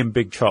probably in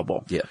big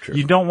trouble. Yeah, true.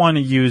 You don't want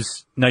to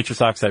use nitrous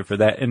oxide for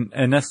that, and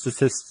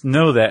anesthetists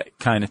know that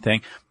kind of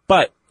thing.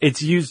 But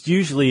it's used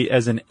usually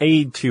as an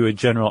aid to a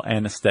general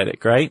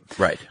anesthetic, right?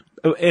 Right.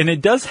 And it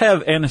does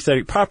have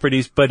anesthetic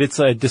properties, but it's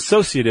a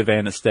dissociative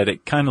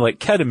anesthetic, kind of like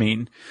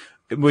ketamine,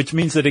 which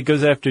means that it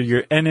goes after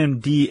your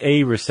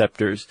NMDA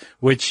receptors,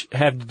 which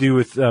have to do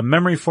with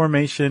memory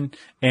formation,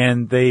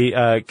 and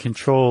they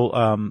control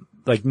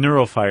like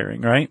neural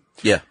firing, right?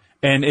 Yeah.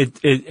 And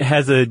it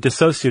has a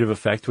dissociative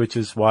effect, which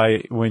is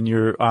why when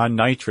you're on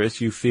nitrous,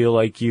 you feel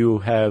like you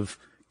have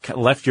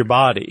left your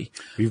body.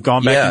 You've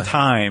gone back in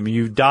time.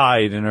 You've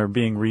died and are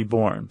being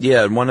reborn.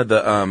 Yeah, and one of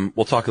the,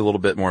 we'll talk a little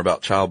bit more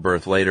about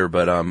childbirth later,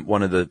 but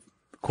one of the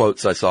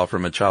quotes I saw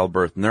from a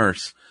childbirth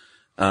nurse,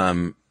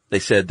 they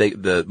said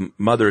the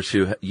mothers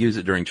who use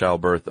it during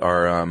childbirth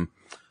are,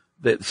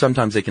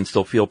 sometimes they can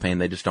still feel pain,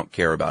 they just don't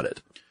care about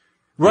it.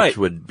 Right. Which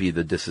would be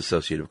the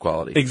dissociative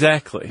quality.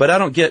 Exactly. But I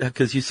don't get,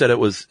 because you said it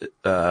was,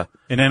 an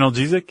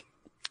analgesic?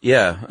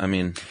 Yeah, I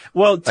mean,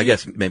 well, I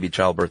guess maybe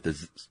childbirth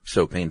is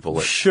so painful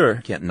that sure,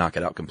 you can't knock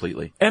it out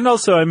completely. And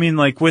also, I mean,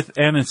 like with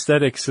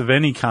anesthetics of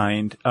any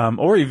kind,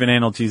 or even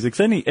analgesics,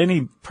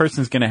 any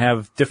person's going to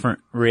have different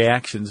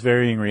reactions,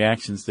 varying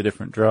reactions to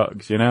different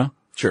drugs, you know?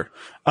 Sure.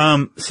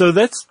 So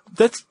that's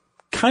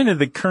kind of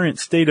the current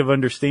state of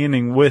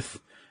understanding with,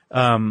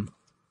 what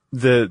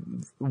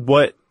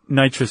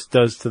nitrous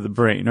does to the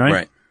brain, right?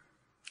 Right.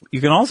 You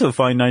can also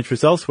find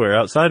nitrous elsewhere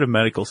outside of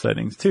medical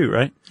settings too,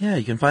 right? Yeah,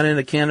 you can find it in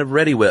a can of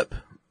Ready Whip.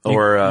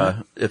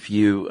 Or, if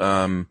you,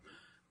 a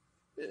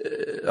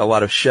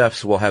lot of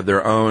chefs will have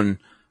their own,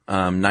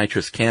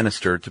 nitrous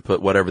canister to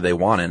put whatever they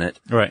want in it.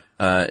 Right.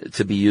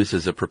 To be used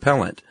as a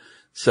propellant.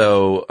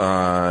 So,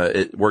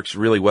 it works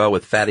really well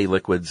with fatty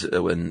liquids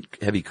and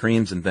heavy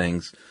creams and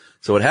things.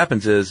 So what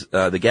happens is,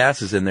 the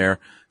gas is in there,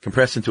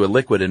 compressed into a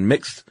liquid and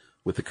mixed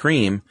with the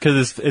cream.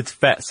 Because it's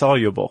fat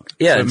soluble.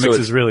 Yeah. So it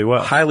mixes really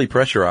well. Highly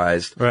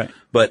pressurized. Right.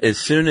 But as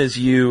soon as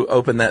you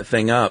open that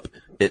thing up,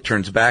 it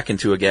turns back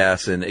into a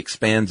gas and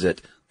expands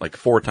it like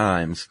 4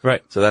 times.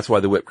 Right. So that's why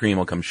the whipped cream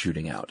will come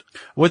shooting out.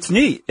 What's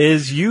neat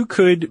is you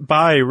could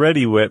buy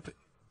Ready Whip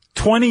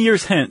 20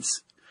 years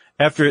hence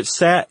after it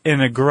sat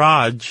in a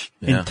garage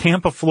in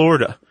Tampa,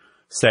 Florida,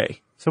 say,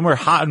 somewhere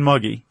hot and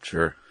muggy.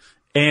 Sure.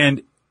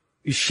 And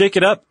you shake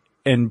it up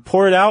and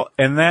pour it out,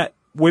 and that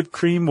whipped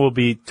cream will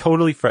be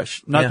totally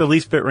fresh, not the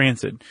least bit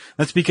rancid.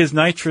 That's because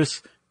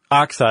nitrous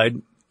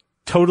oxide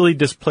totally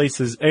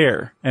displaces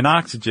air and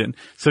oxygen,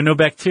 so no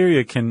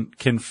bacteria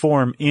can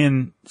form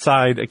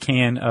inside a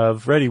can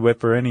of Ready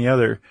Whip or any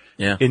other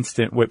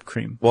instant whipped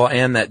cream. Well,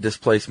 and that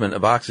displacement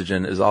of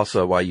oxygen is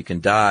also why you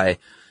can die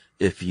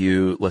if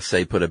you, let's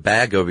say, put a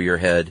bag over your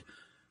head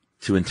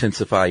to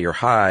intensify your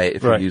high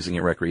if you're using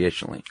it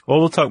recreationally. Well,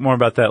 we'll talk more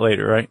about that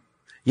later, right?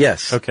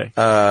 Yes. Okay.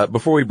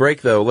 Before we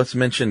break, though, let's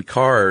mention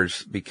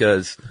Cars,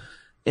 because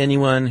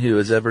anyone who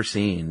has ever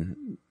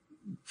seen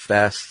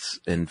Fasts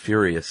and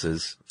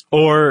Furiouses.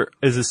 Or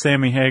is a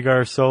Sammy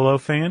Hagar Solo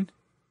fan?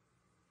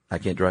 I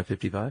Can't Drive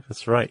 55?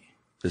 That's right.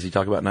 Does he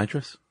talk about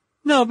nitrous?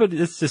 No, but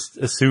it's just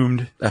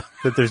assumed that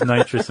there's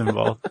nitrous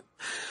involved.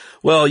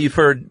 Well, you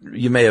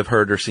may have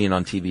heard or seen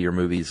on TV or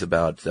movies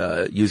about,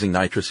 using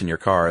nitrous in your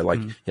car. Like,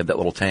 you have that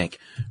little tank,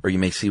 or you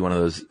may see one of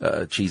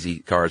those, cheesy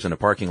cars in a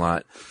parking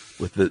lot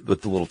with the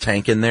little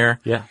tank in there.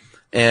 Yeah.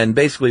 And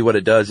basically what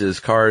it does is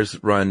cars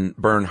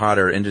burn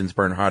hotter, engines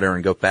burn hotter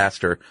and go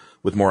faster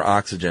with more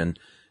oxygen.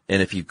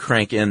 And if you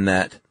crank in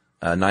that,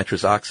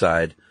 nitrous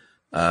oxide,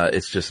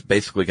 it's just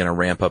basically going to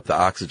ramp up the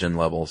oxygen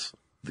levels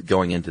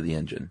going into the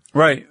engine.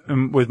 Right.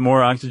 And with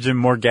more oxygen,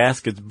 more gas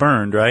gets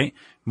burned, right?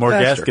 More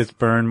gas gets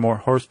burned, more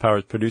horsepower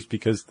is produced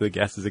because the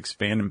gases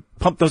expand and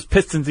pump those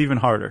pistons even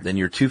harder. Then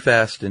you're too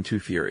fast and too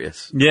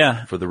furious.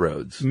 Yeah. For the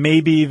roads.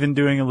 Maybe even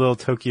doing a little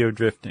Tokyo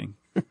drifting.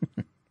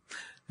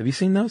 Have you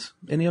seen those?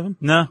 Any of them?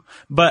 No,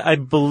 but I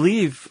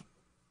believe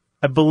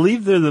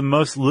they're the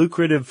most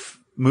lucrative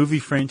movie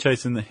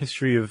franchise in the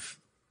history of,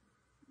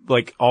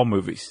 like, all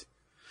movies.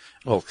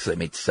 Well, 'cause they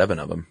made 7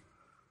 of them.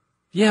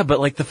 Yeah, but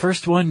like the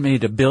first one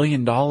made $1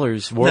 billion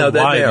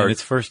worldwide in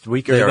its first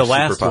week. Or the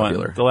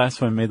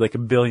last one made like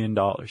 $1 billion.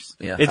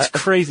 Yeah. It's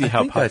crazy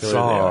how popular they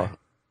are.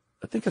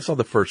 I think I saw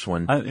the first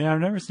one. I've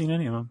never seen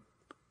any of them.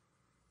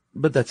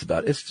 But that's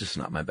about it. It's just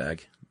not my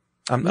bag.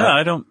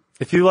 I don't.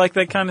 If you like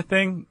that kind of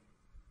thing,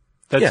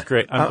 that's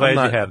great. I'm glad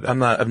you have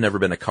that. I've never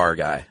been a car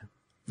guy.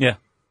 Yeah.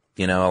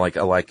 You know,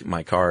 I like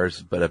my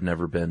cars, but I've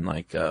never been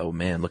like, oh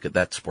man, look at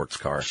that sports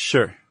car.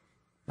 Sure.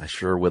 I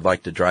sure would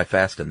like to drive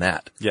fast in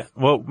that. Yeah.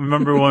 Well,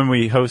 remember when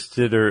we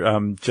hosted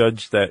or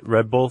judged that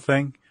Red Bull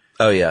thing?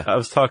 Oh yeah. I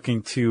was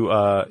talking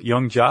to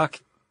Young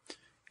Jock,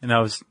 and I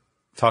was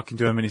talking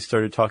to him, and he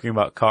started talking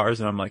about cars,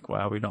 and I'm like,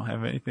 wow, we don't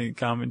have anything in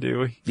common,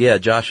 do we? Yeah,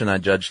 Josh and I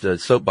judged a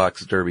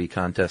soapbox derby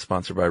contest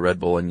sponsored by Red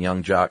Bull, and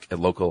Young Jock, a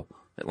local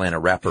Atlanta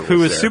rapper, who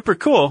was super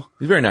cool.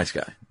 He's a very nice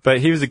guy. But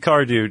he was a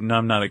car dude, and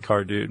I'm not a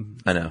car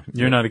dude. I know.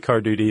 You're not a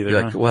car dude either.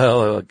 You're like,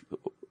 well,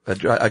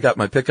 I got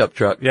my pickup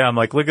truck. Yeah, I'm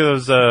like, look at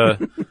those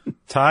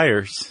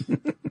tires.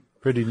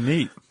 Pretty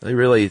neat. They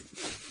really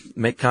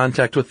make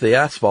contact with the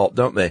asphalt,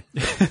 don't they?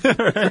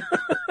 Right.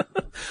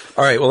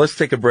 All right, well, let's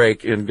take a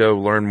break and go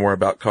learn more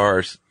about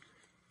cars.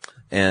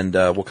 And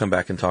we'll come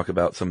back and talk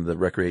about some of the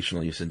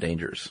recreational use and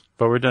dangers.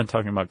 But we're done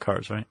talking about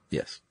cars, right?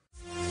 Yes.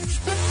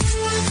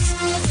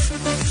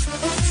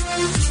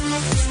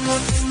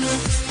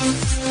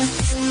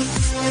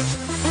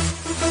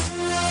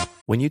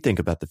 When you think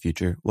about the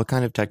future, what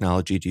kind of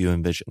technology do you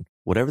envision?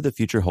 Whatever the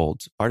future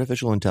holds,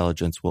 artificial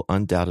intelligence will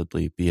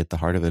undoubtedly be at the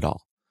heart of it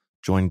all.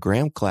 Join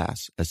Graham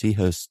Class as he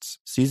hosts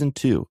Season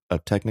 2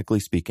 of Technically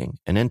Speaking,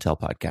 an Intel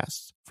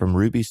podcast from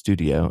Ruby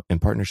Studio in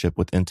partnership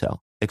with Intel.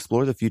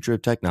 Explore the future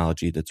of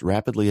technology that's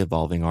rapidly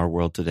evolving our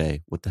world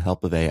today with the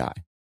help of AI.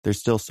 There's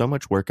still so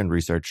much work and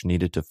research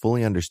needed to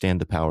fully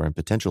understand the power and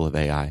potential of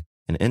AI,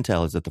 and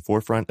Intel is at the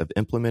forefront of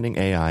implementing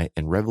AI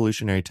and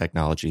revolutionary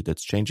technology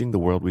that's changing the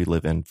world we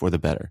live in for the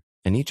better.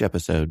 In each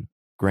episode,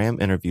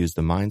 Graham interviews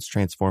the minds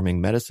transforming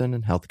medicine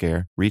and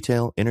healthcare,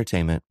 retail,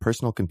 entertainment,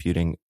 personal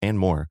computing, and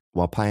more,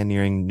 while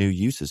pioneering new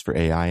uses for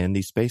AI in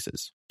these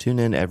spaces. Tune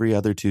in every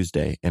other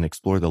Tuesday and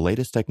explore the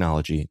latest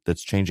technology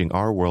that's changing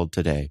our world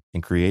today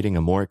and creating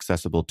a more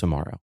accessible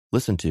tomorrow.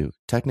 Listen to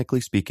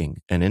Technically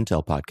Speaking, an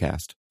Intel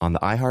podcast on the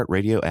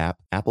iHeartRadio app,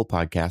 Apple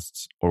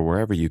Podcasts, or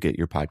wherever you get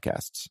your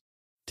podcasts.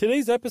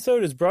 Today's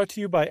episode is brought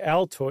to you by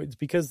Altoids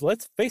because,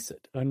 let's face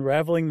it,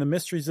 unraveling the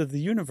mysteries of the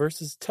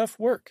universe is tough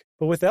work.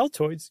 But with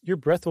Altoids, your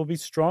breath will be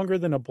stronger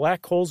than a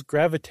black hole's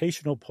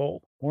gravitational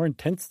pull, more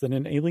intense than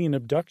an alien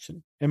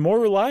abduction, and more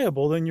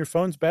reliable than your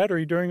phone's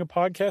battery during a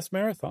podcast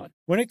marathon.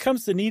 When it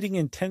comes to needing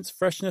intense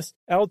freshness,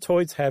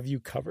 Altoids have you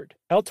covered.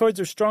 Altoids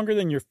are stronger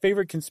than your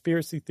favorite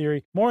conspiracy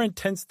theory, more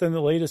intense than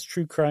the latest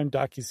true crime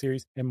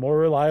docuseries, and more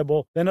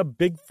reliable than a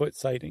Bigfoot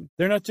sighting.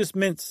 They're not just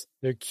mints,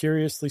 they're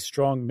curiously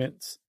strong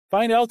mints.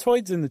 Find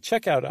Altoids in the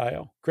checkout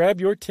aisle. Grab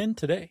your tin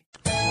today.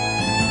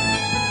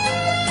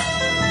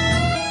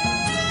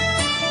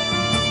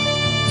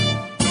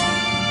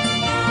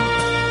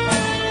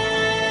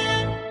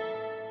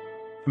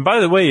 And by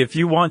the way, if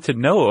you want to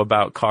know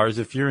about cars,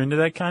 if you're into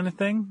that kind of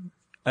thing,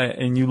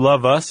 and you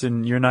love us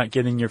and you're not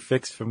getting your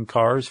fix from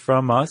cars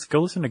from us, go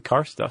listen to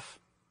Car Stuff.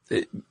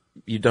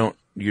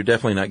 You're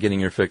definitely not getting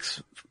your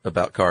fix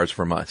about cars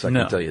from us. I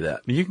can tell you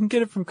that. You can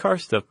get it from Car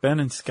Stuff. Ben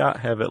and Scott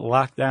have it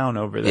locked down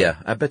over there. Yeah,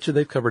 I bet you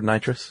they've covered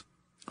nitrous.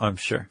 I'm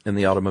sure. In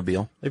the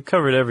automobile. They've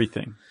covered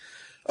everything.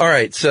 All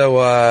right,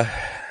 so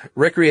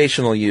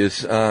recreational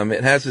use.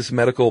 It has its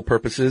medical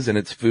purposes and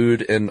its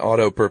food and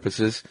auto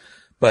purposes,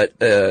 but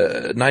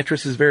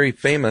nitrous is very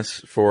famous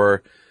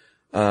for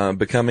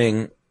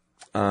becoming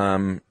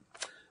a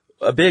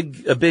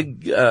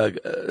big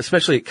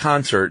especially at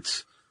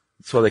concerts.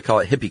 That's why they call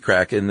it hippie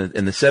crack. In the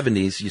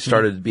 70s, you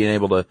started being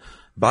able to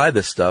buy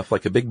this stuff,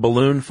 like a big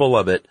balloon full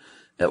of it,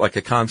 at like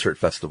a concert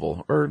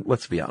festival, or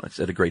let's be honest,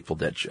 at a Grateful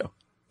Dead show.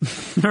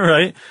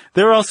 Right.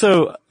 There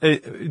also,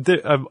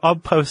 I'll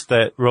post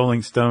that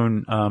Rolling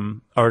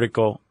Stone,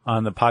 article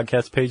on the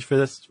podcast page for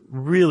this.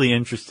 Really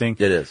interesting.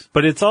 It is.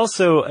 But it's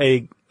also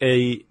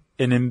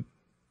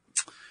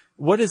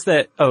what is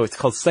that? Oh, it's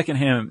called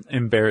secondhand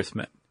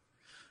embarrassment.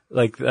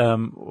 Like,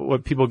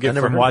 what people get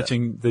from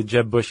watching the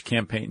Jeb Bush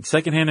campaign.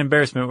 Secondhand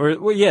embarrassment.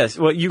 Yes.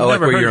 Well, you've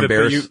never heard of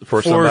it, but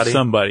for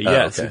somebody? Oh,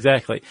 yes, okay.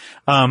 Exactly.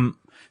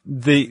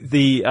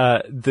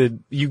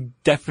 You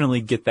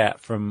definitely get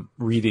that from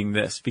reading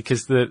this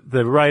because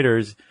the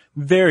writers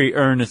very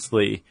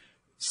earnestly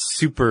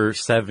super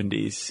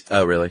 70s.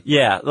 Oh, really?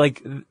 Yeah.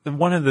 Like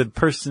one of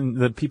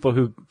the people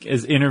who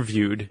is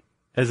interviewed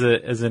as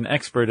an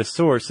expert, a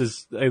source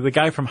is the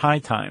guy from High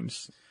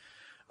Times.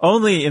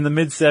 Only in the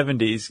mid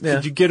 70s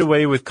could you get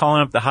away with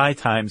calling up the High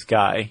Times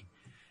guy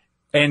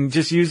and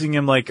just using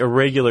him like a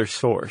regular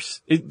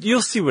source.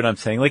 You'll see what I'm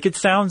saying. Like it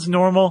sounds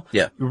normal.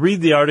 Yeah. You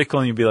read the article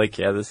and you'll be like,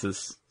 yeah, this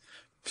is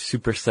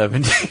super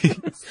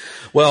 70s.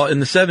 Well,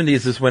 in the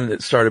 70s is when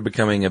it started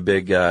becoming a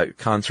big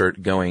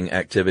concert going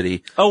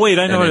activity. Oh wait,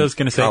 I know what I was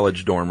going to say.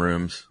 College dorm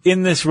rooms.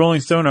 In this Rolling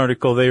Stone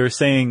article, they were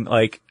saying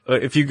like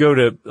if you go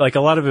to like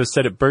a lot of it was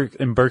set at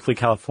in Berkeley,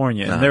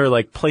 California, and there were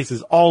like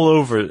places all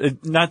over,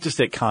 not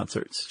just at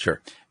concerts. Sure.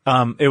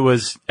 It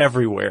was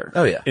everywhere.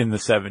 Oh yeah. In the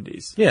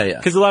 70s. Yeah, yeah.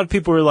 Because a lot of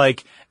people were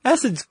like,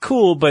 acid's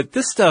cool, but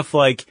this stuff,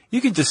 like,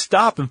 you can just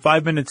stop and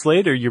 5 minutes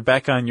later, you're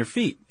back on your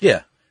feet.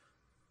 Yeah.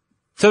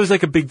 So it was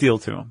like a big deal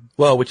to them.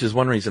 Well, which is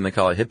one reason they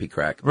call it hippie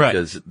crack. Right.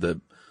 Because the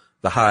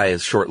high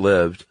is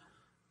short-lived,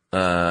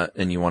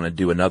 and you want to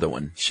do another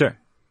one. Sure.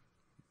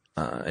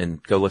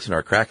 And go listen to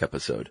our crack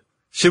episode.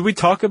 Should we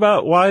talk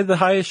about why the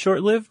high is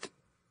short-lived?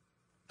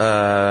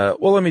 Well,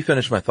 let me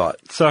finish my thought.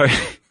 Sorry.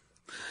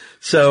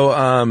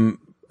 So,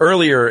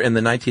 earlier in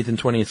the 19th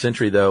and 20th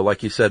century, though,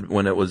 like you said,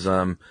 when it was,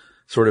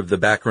 sort of the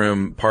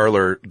backroom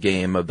parlor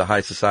game of the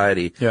high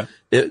society,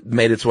 it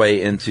made its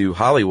way into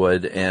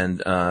Hollywood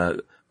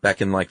and, back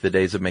in like the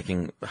days of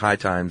making High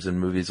Times and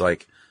movies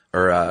like,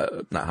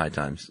 or, not High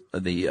Times,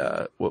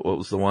 what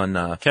was the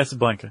one,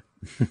 Casablanca.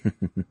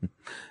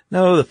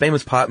 No, the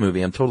famous pot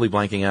movie. I'm totally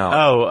blanking out.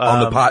 Oh, on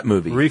the pot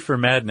movie. Reefer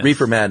Madness.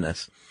 Reefer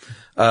Madness.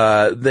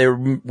 There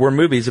were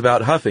movies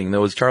about huffing.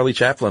 There was Charlie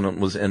Chaplin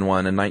was in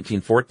one in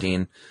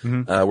 1914,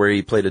 where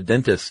he played a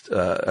dentist,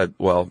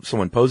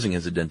 someone posing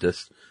as a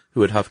dentist who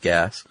would huff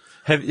gas.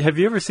 Have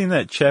you ever seen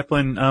that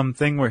Chaplin,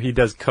 thing where he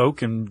does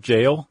coke in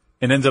jail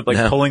and ends up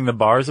like pulling the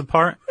bars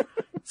apart?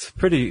 It's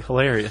pretty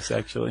hilarious,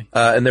 actually.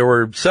 And there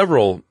were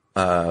several,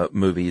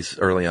 movies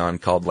early on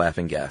called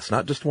Laughing Gas,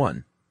 not just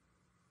one.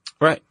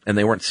 Right. And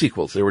they weren't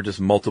sequels. They were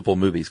just multiple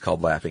movies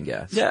called Laughing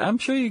Gas. Yeah, I'm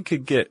sure you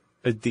could get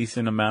a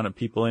decent amount of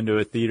people into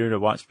a theater to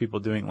watch people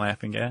doing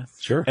laughing gas.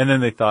 Sure. And then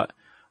they thought,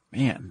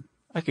 man,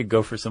 I could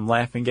go for some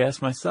laughing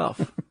gas myself.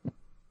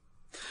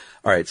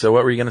 All right. So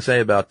what were you going to say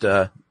about,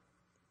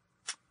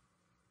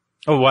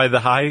 why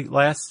the high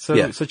lasts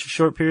such a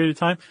short period of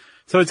time?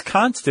 So it's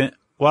constant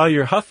while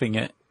you're huffing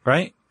it,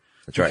 right?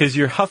 That's right. Because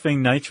you're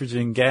huffing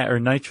nitrogen gas or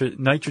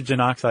nitrogen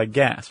oxide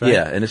gas, right?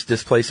 Yeah, and it's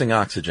displacing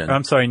oxygen.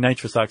 I'm sorry,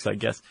 nitrous oxide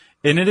gas.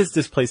 And it is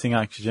displacing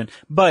oxygen.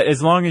 But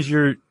as long as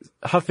you're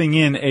huffing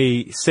in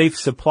a safe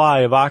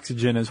supply of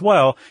oxygen as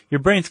well, your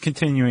brain's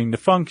continuing to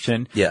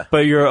function. Yeah.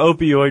 But your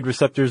opioid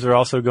receptors are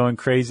also going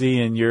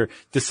crazy and your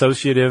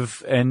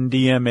dissociative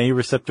NMDA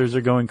receptors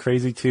are going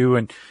crazy too.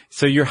 And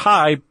so you're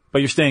high, but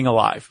you're staying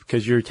alive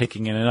because you're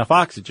taking in enough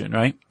oxygen,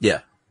 right?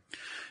 Yeah.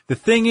 The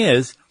thing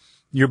is,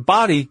 your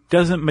body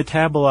doesn't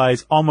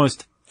metabolize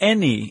almost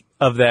any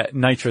of that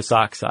nitrous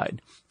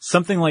oxide.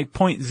 Something like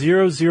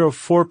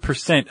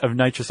 0.004% of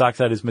nitrous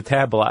oxide is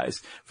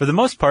metabolized. For the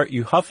most part,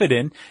 you huff it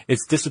in,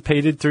 it's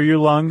dissipated through your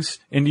lungs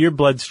into your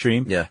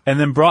bloodstream, and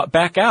then brought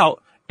back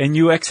out, and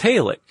you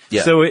exhale it.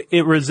 Yeah. So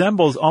it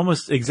resembles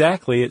almost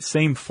exactly its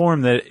same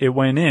form that it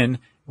went in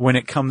when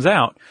it comes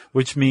out,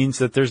 which means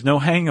that there's no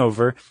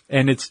hangover,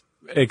 and it's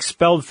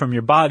expelled from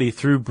your body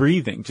through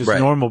breathing, just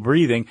normal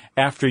breathing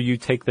after you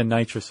take the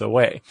nitrous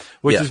away,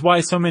 which is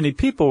why so many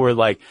people were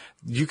like,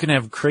 you can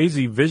have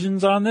crazy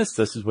visions on this.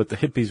 This is what the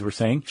hippies were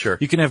saying. Sure.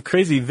 You can have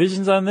crazy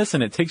visions on this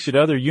and it takes you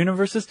to other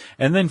universes.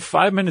 And then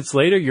 5 minutes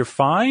later, you're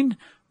fine.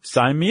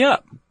 Sign me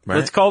up. Right.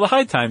 Let's call the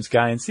High Times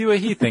guy and see what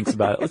he thinks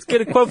about it. Let's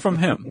get a quote from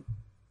him.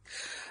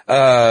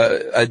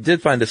 I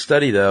did find a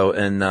study though,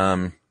 and,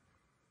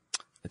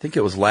 I think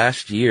it was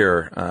last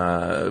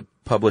year,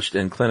 published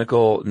in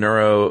Clinical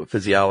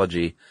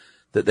Neurophysiology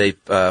that they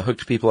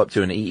hooked people up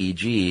to an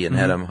EEG and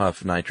had them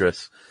huff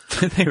nitrous.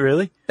 Did they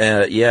really?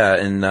 Yeah,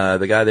 and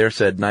the guy there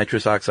said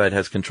nitrous oxide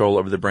has control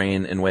over the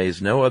brain in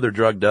ways no other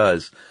drug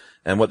does.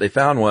 And what they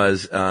found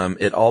was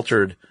it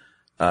altered,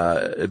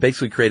 it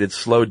basically created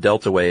slow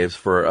delta waves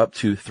for up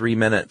to 3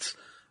 minutes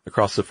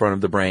across the front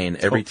of the brain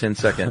every 10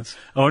 seconds.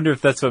 I wonder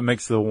if that's what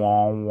makes the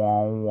wah,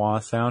 wah, wah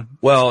sound.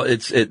 Well,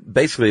 it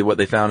basically what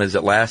they found is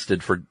it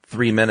lasted for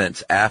 3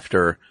 minutes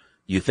after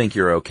you think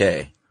you're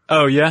okay.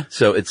 Oh, yeah?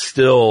 So it's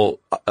still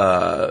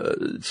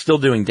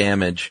doing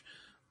damage,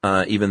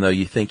 even though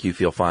you think you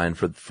feel fine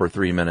for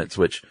 3 minutes,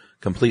 which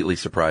completely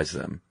surprised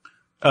them.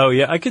 Oh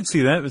yeah, I could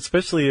see that.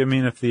 Especially, I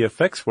mean, if the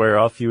effects wear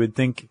off, you would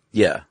think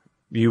Yeah,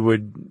 you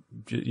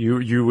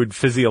would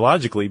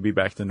physiologically be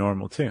back to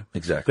normal too.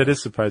 exactly. That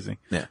is surprising.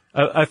 Yeah.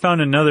 I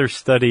found another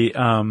study,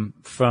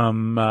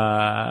 from,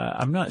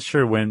 I'm not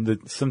sure when,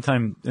 but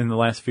sometime in the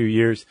last few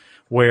years,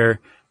 where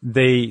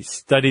they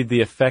studied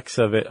the effects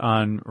of it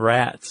on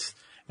rats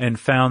and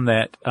found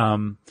that,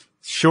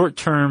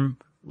 short-term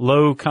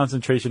low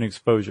concentration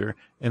exposure,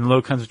 and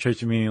low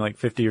concentration meaning like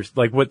 50 or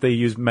like what they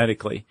use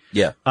medically,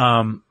 Yeah.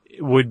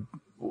 would,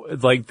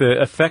 like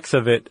the effects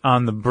of it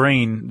on the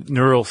brain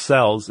neural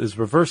cells is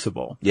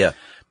reversible. Yeah.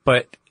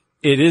 But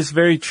it is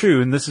very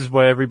true, and this is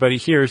what everybody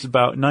hears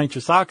about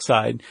nitrous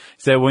oxide,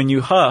 is that when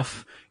you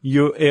huff,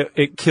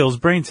 it kills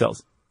brain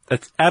cells.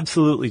 That's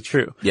absolutely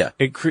true. Yeah.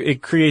 It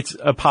creates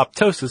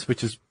apoptosis,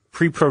 which is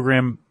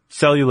pre-programmed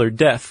cellular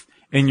death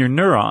in your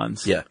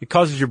neurons. Yeah. It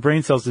causes your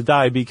brain cells to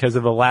die because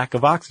of a lack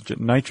of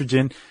oxygen.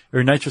 Nitrogen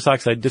or nitrous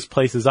oxide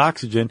displaces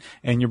oxygen,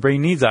 and your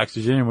brain needs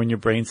oxygen, and when your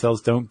brain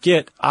cells don't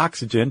get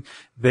oxygen,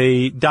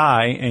 they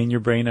die and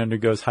your brain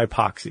undergoes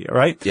hypoxia,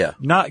 right? Yeah.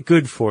 Not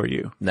good for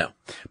you. No.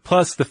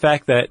 Plus the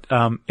fact that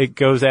it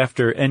goes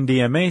after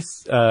NMDA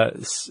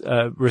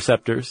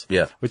receptors,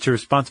 Yeah. which are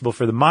responsible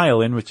for the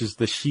myelin, which is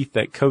the sheath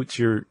that coats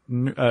your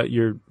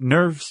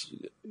nerves,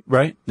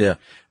 right? Yeah.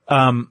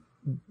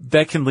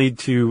 That can lead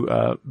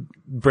to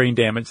brain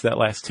damage that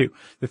lasts too.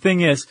 The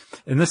thing is,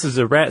 and this is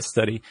a rat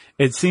study,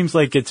 it seems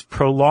like it's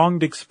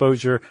prolonged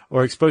exposure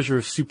or exposure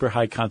of super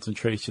high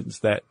concentrations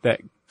that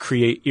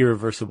create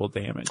irreversible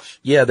damage.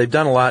 Yeah, they've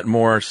done a lot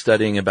more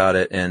studying about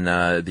it in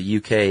the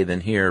UK than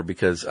here,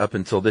 because up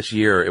until this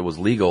year it was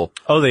legal.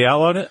 Oh, they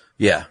outlawed it?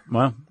 Yeah.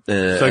 Well,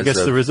 so I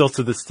guess the results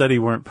of the study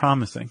weren't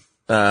promising.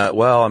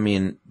 Well, I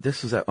mean,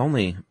 this was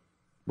only,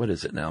 what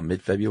is it now,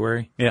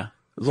 mid-February? Yeah.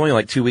 It was only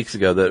like 2 weeks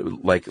ago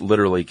that like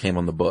literally came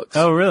on the books.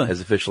 Oh, really? As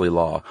officially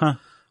law. Huh.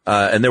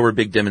 And there were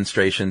big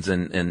demonstrations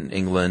in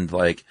England,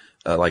 like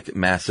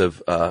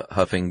massive,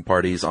 huffing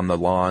parties on the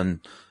lawn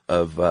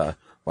of,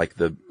 like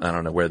I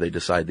don't know where they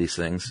decide these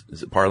things.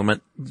 Is it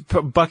Parliament?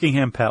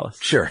 Buckingham Palace.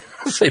 Sure.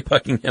 Say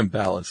Buckingham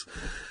Palace.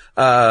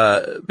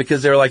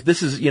 Because they're like,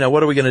 this is,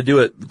 what are we going to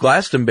do at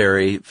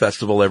Glastonbury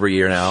Festival every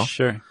year now?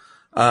 Sure.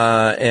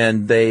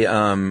 And they,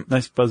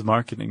 Nice buzz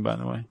marketing, by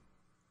the way.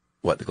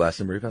 what, the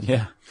Glastonbury Festival?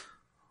 Yeah.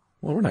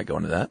 Well, we're not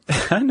going to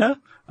that. I know.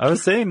 I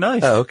was saying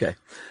nice. Oh, okay.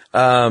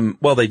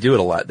 Well, they do it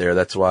a lot there.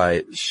 That's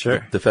why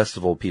Sure. the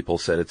festival people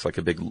said it's like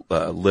a big,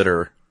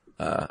 litter,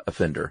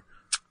 offender,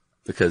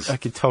 because I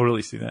could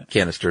totally see that.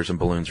 canisters and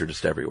balloons are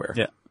just everywhere.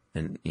 Yeah.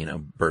 And,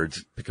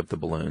 birds pick up the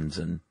balloons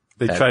and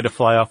They bad- try to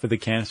fly off with the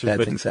canisters, bad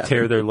but things happen.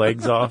 tear their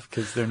legs off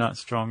because they're not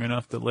strong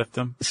enough to lift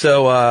them.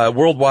 So,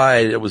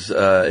 worldwide, it was,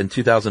 in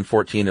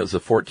 2014, it was the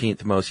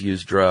 14th most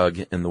used drug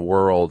in the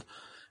world.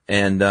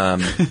 And,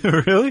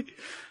 Really?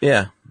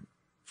 yeah,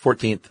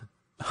 14th.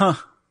 Huh.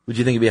 Would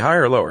you think it'd be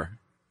higher or lower?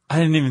 I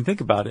didn't even think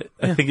about it.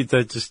 I think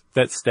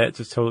that stat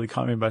just totally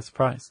caught me by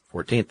surprise.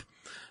 14th.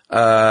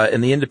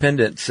 And the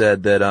Independent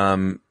said that,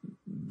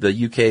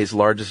 the UK's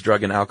largest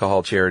drug and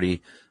alcohol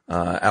charity,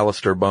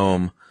 Alistair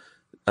Bohm,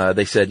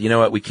 they said, you know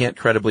what, we can't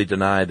credibly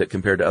deny that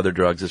compared to other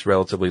drugs, it's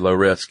relatively low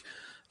risk.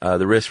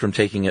 The risks from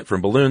taking it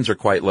from balloons are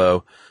quite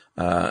low.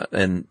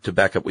 And to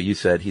back up what you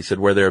said, he said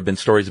where there have been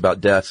stories about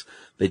deaths,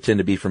 they tend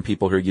to be from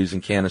people who are using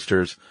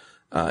canisters,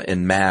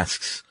 in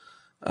masks.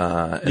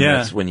 And Yeah.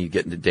 that's when you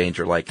get into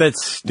danger. Like,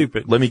 That's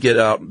stupid. let me get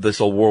out this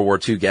old World War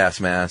II gas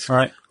mask.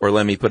 Right. Or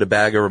let me put a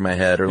bag over my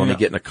head, or let me Yeah.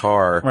 get in a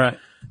car. Right.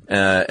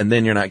 And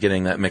then you're not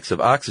getting that mix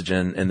of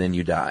oxygen, and then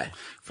you die.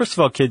 First of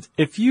all, kids,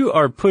 if you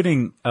are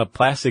putting a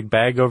plastic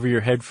bag over your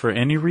head for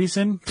any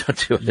reason,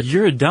 Don't do it.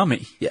 you're a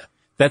dummy. Yeah.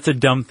 That's a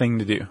dumb thing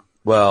to do.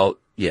 Well,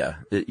 yeah,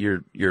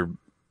 you're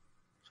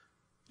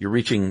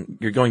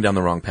going down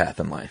the wrong path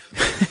in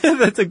life.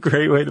 That's a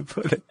great way to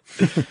put it.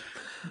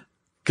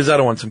 Cause I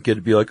don't want some kid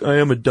to be like, I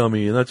am a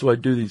dummy, and that's why I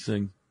do these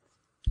things.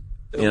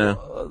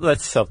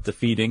 That's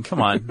self-defeating. Come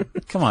on.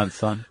 Come on,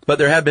 son. But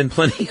there have been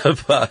plenty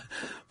of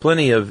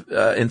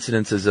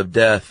incidences of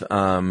death.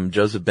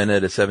 Joseph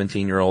Bennett, a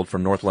 17-year-old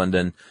from North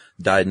London,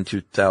 died in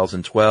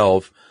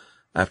 2012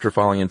 after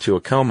falling into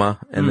a coma.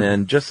 And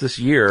then just this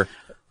year,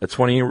 a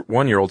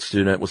 21-year-old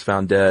student was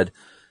found dead,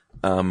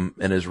 in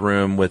his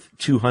room with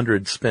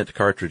 200 spent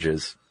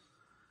cartridges.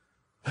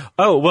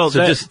 Oh, well,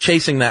 So just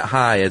chasing that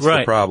high is the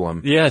Right.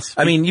 problem. Yes.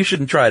 I mean, you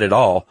shouldn't try it at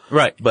all.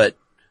 Right. But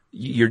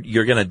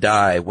you're gonna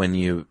die when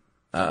you,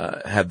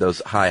 have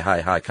those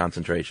high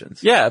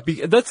concentrations. Yeah,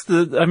 that's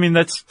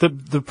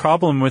the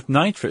problem with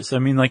nitrous. I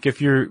mean, like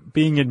if you're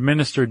being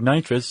administered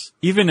nitrous,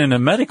 even in a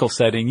medical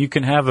setting, you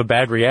can have a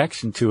bad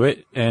reaction to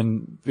it,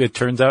 and it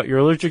turns out you're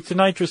allergic to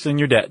nitrous and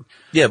you're dead.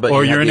 Yeah, but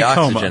Or you you're have in the a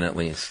coma. oxygen at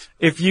least.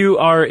 If you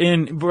are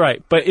in,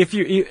 right, but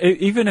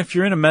even if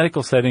you're in a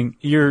medical setting,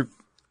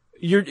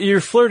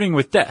 you're flirting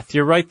with death.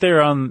 You're right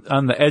there on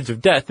the edge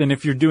of death. And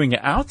if you're doing it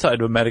outside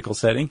of a medical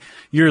setting,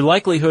 your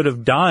likelihood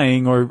of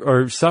dying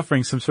or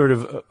suffering some sort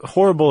of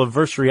horrible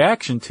adverse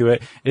reaction to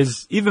it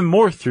is even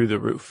more through the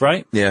roof,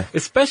 right? Yeah.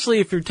 Especially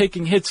if you're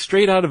taking hits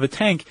straight out of a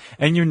tank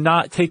and you're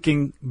not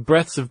taking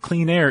breaths of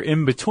clean air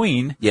in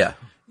between. Yeah.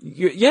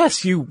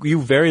 Yes,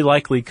 you very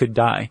likely could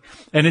die.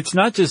 And it's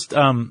not just,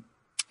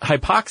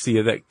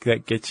 hypoxia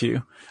that gets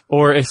you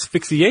or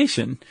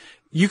asphyxiation.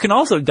 You can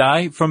also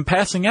die from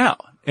passing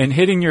out and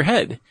hitting your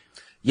head.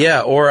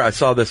 Yeah, or I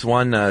saw this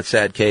one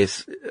sad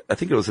case. I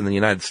think it was in the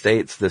United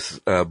States. This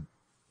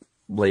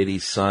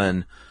lady's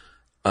son,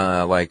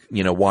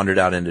 wandered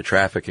out into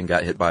traffic and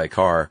got hit by a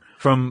car.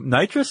 From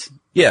nitrous?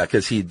 Yeah,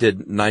 because he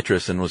did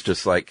nitrous and was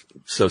just like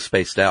so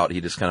spaced out.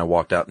 He just kind of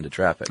walked out into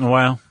traffic.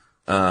 Wow.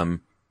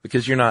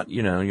 Because you're not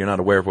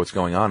aware of what's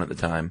going on at the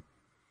time.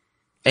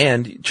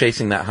 And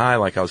chasing that high,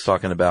 like I was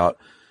talking about,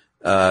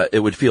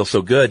 it would feel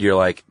so good. You're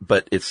like,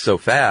 but it's so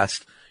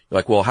fast. You're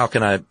like, well, how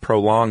can I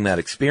prolong that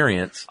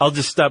experience? I'll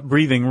just stop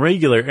breathing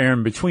regular air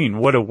in between.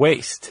 What a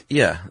waste.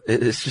 Yeah,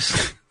 it's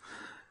just,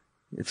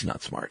 it's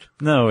not smart.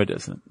 No, it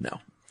isn't. No.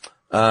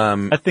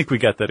 I think we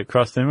got that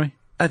across, didn't we?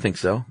 I think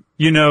so.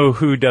 You know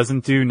who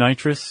doesn't do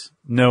nitrous?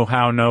 No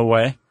how, no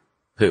way?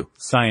 Who?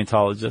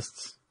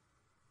 Scientologists.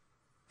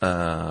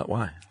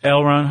 Why?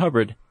 L. Ron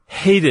Hubbard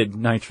hated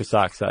nitrous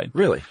oxide.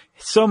 Really?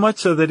 So much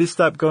so that he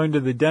stopped going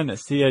to the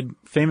dentist. He had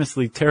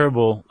famously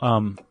terrible,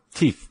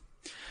 teeth.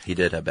 He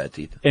did have bad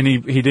teeth. And he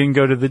didn't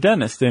go to the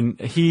dentist. And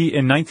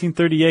in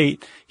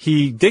 1938,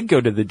 he did go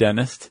to the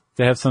dentist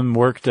to have some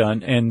work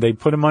done, and they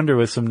put him under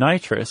with some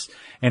nitrous,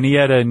 and he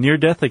had a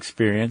near-death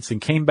experience and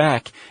came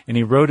back, and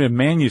he wrote a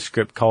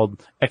manuscript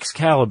called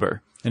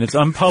Excalibur, and it's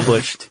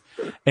unpublished.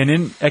 And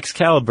in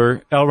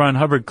Excalibur, L. Ron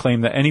Hubbard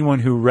claimed that anyone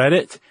who read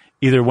it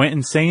either went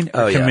insane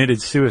or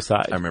committed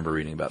suicide. I remember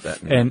reading about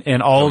that.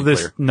 And all of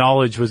this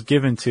knowledge was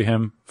given to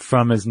him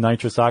from his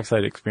nitrous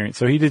oxide experience.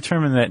 So he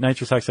determined that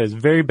nitrous oxide is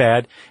very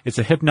bad. It's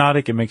a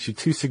hypnotic. It makes you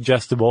too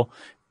suggestible.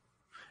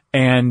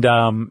 And,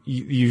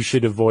 you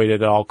should avoid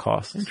it at all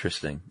costs.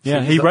 Interesting. Yeah.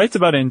 So he writes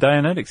about it in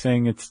Dianetics,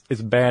 saying it's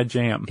bad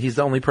jam. He's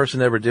the only person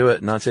to ever do it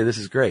and not say this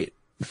is great.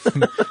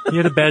 He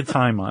had a bad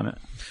time on it.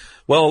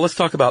 Well, let's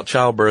talk about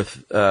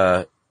childbirth,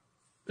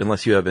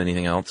 unless you have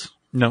anything else.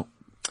 No.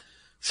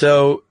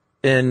 So,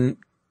 in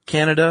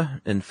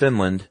Canada and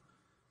Finland,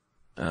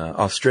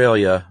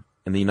 Australia,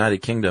 and the United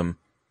Kingdom,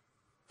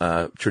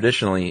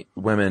 traditionally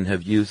women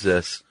have used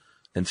this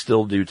and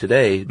still do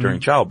today during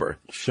childbirth.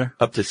 Sure.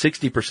 Up to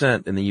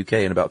 60% in the UK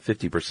and about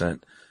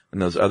 50% in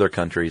those other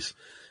countries.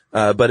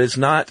 But it's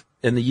not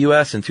in the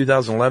US in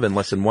 2011,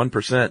 less than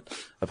 1%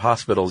 of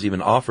hospitals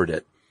even offered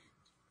it.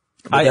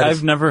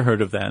 I've never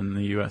heard of that in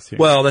the US here.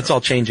 Well, that's all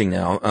changing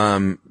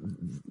now.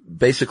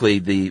 Basically,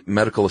 the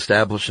medical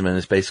establishment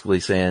is basically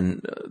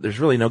saying there's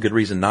really no good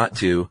reason not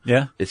to.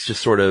 Yeah. It's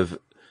just sort of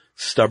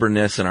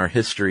stubbornness in our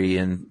history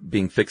and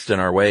being fixed in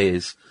our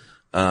ways,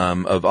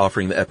 of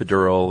offering the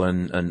epidural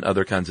and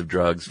other kinds of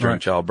drugs during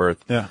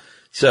childbirth. Yeah.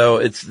 So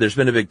there's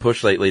been a big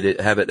push lately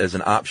to have it as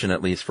an option,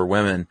 at least for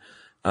women.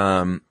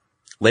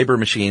 Labor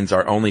machines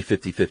are only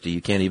 50-50.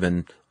 You can't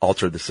even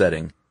alter the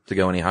setting to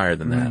go any higher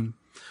than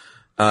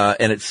that.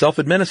 And it's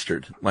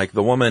self-administered. Like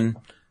the woman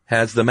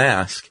has the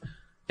mask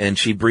and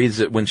she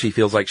breathes it when she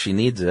feels like she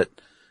needs it.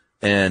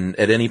 And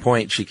at any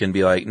point she can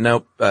be like,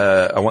 nope,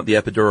 I want the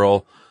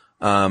epidural.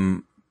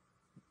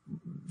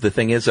 The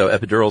thing is though,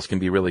 epidurals can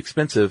be really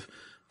expensive.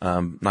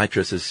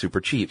 Nitrous is super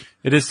cheap.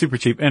 It is super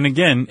cheap. And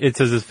again,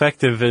 it's as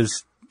effective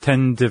as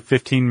 10 to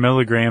 15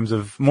 milligrams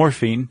of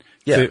morphine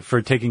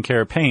for taking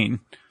care of pain.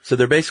 So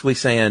they're basically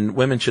saying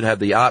women should have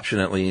the option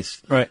at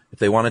least. Right. If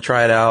they want to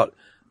try it out.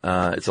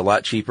 It's a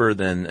lot cheaper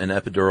than an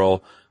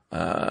epidural,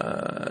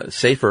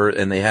 safer,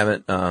 and they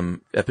haven't,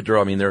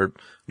 epidural, I mean, there are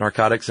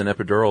narcotics and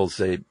epidurals,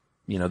 there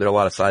are a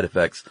lot of side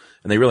effects,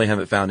 and they really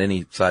haven't found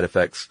any side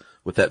effects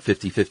with that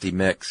 50-50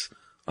 mix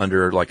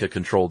under like a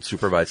controlled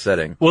supervised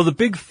setting. Well, the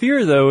big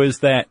fear though is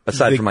that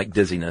aside from like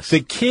dizziness,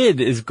 the kid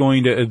is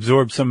going to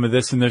absorb some of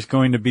this and there's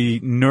going to be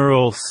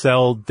neural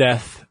cell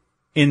death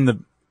in the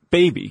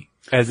baby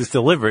as it's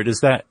delivered.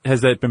 Has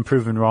that been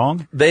proven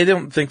wrong? They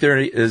don't think there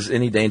is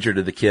any danger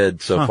to the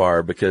kid so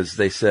far because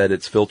they said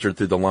it's filtered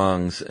through the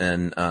lungs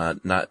and,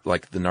 not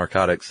like the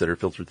narcotics that are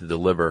filtered through the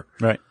liver.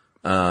 Right.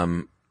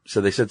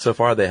 So they said so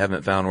far they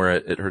haven't found where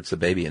it hurts the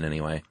baby in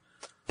any way.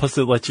 Plus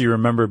it lets you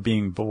remember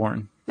being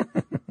born.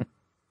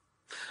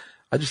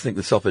 I just think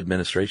the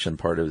self-administration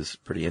part is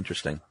pretty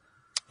interesting.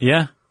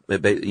 Yeah.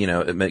 It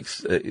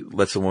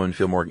lets the woman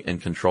feel more in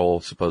control,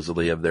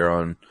 supposedly, of their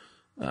own,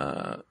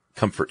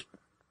 comfort.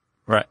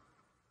 Right.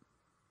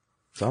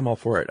 So I'm all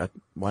for it.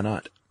 Why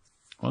not?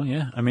 Well,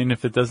 yeah. I mean,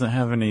 if it doesn't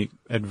have any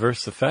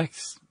adverse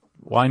effects,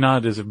 why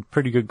not is a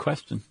pretty good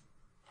question.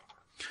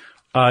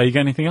 You got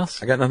anything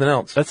else? I got nothing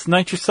else. That's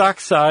nitrous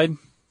oxide,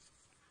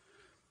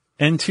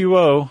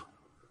 N2O,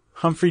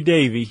 Humphrey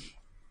Davy,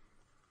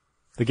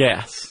 the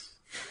gas.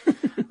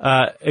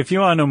 If you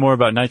want to know more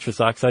about nitrous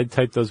oxide,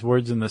 type those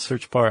words in the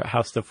search bar at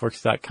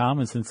howstuffworks.com.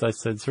 And since I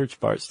said search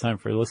bar, it's time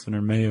for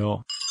listener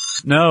mail.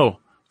 No,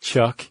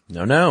 Chuck.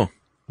 No.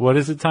 What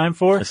is it time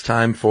for? It's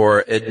time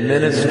for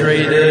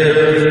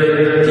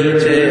administrative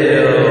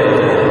details.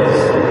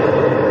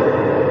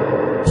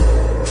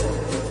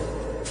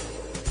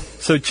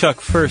 So,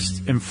 Chuck,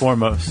 first and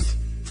foremost,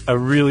 I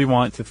really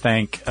want to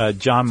thank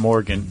John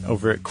Morgan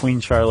over at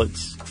Queen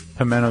Charlotte's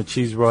Pimento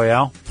Cheese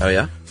Royale. Oh,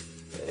 yeah?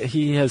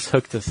 He has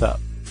hooked us up.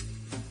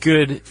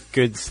 Good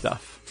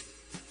stuff.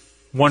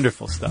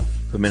 Wonderful stuff.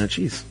 Pimento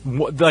cheese.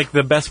 Like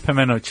the best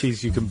pimento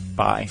cheese you can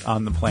buy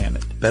on the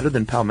planet. Better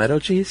than palmetto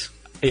cheese?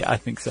 Yeah, I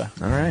think so.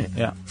 All right.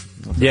 Yeah.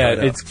 I'll Yeah,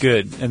 try it it's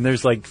good. And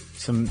there's like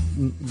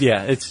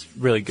it's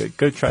really good.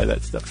 Go try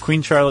that stuff.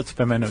 Queen Charlotte's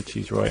Pimento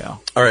Cheese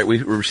Royale. All right,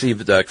 we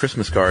received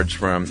Christmas cards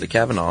from the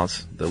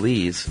Kavanaughs, the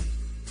Lees,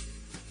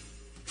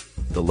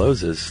 the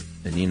Lozes,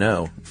 and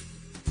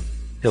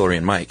Hillary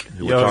and Mike,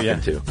 who we're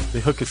talking to. They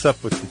hook us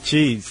up with the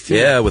cheese, too.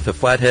 Yeah, with the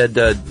Flathead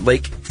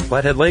Lake.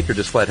 Flathead Lake or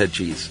just Flathead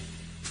cheese?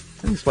 I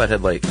think it's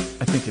Flathead Lake.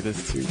 I think it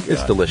is, too.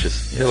 It's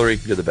delicious. Hillary,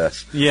 you're the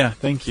best. Yeah,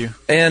 thank you.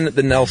 And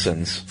the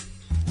Nelsons.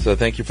 So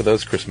thank you for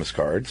those Christmas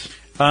cards.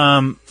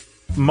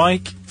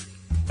 Mike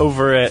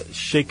over at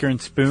Shaker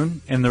and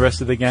Spoon and the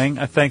rest of the gang,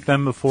 I thanked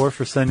them before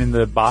for sending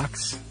the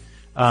box.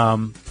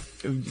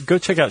 Go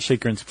check out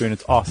Shaker and Spoon.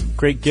 It's awesome.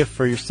 Great gift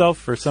for yourself,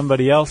 for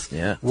somebody else.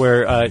 Yeah.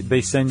 Where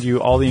they send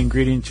you all the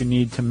ingredients you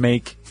need to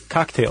make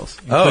cocktails,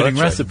 including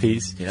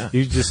recipes. Right. Yeah.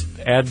 You just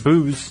add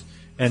booze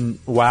and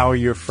wow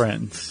your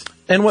friends.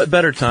 And what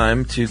better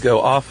time to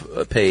go off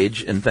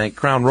page and thank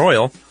Crown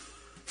Royal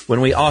when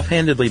we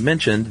offhandedly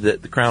mentioned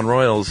that the Crown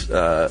Royal's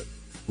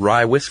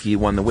rye whiskey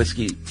won the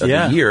whiskey of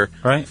the year.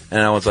 Right.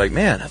 And I was like,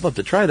 man, I'd love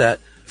to try that.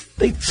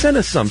 They sent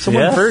us some.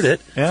 Someone heard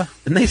it. Yeah.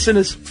 And they sent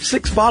us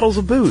 6 bottles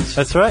of booze.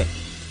 That's right.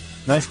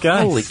 Nice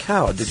guys. Holy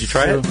cow. Did you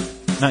try it?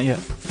 Not yet.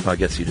 Well, I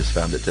guess you just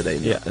found it today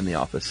in the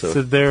office.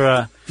 So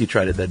they're, if you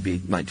tried it, that'd be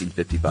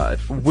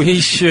 1955. we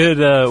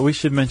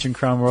should mention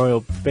Crown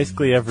Royal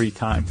basically every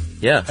time.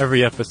 Yeah.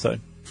 Every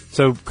episode.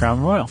 So,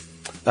 Crown Royal.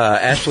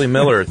 Ashley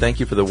Miller, thank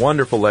you for the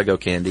wonderful Lego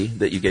candy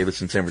that you gave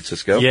us in San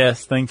Francisco.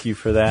 Yes, thank you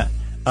for that.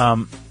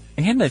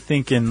 And I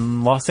think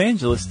in Los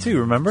Angeles, too,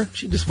 remember?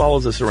 She just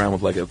follows us around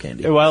with Lego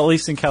candy. Well, at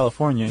least in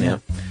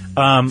California,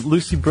 yeah.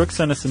 Lucy Brooks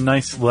sent us a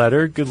nice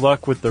letter. Good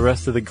luck with the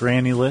rest of the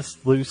granny list,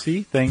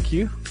 Lucy. Thank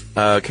you.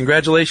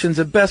 Congratulations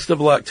and best of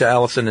luck to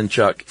Allison and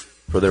Chuck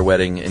for their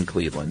wedding in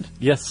Cleveland.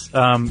 Yes.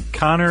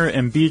 Connor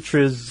and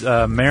Beatrice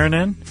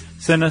Marinin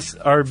sent us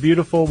our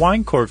beautiful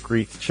wine cork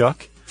wreath,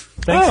 Chuck.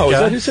 Thanks, is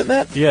guys. that who sent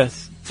that?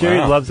 Yes. Jerry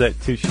Wow. loves that,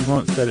 too. She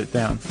won't set it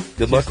down.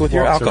 Good luck with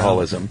your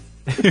alcoholism.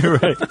 You're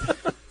right.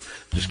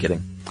 Just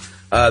kidding.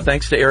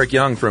 Thanks to Eric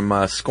Young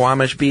from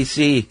Squamish,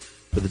 BC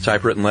for the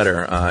typewritten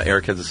letter.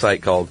 Eric has a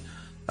site called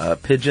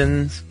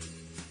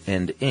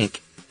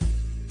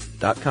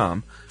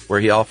pigeonsandink.com where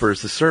he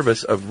offers the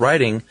service of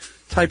writing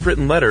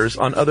typewritten letters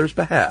on others'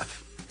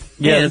 behalf.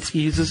 Yeah, and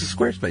he uses a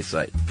Squarespace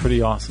site.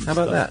 Pretty awesome How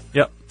about stuff. that?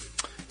 Yep.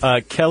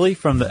 Kelly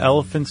from the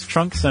Elephant's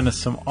Trunk sent us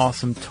some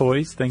awesome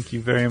toys. Thank you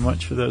very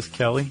much for those,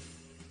 Kelly.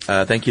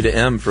 Thank you to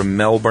M from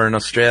Melbourne,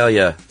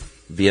 Australia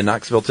via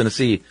Knoxville,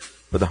 Tennessee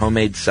for the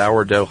homemade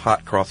sourdough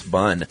hot cross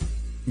bun.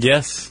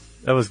 Yes,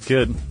 that was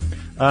good.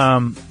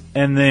 And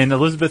then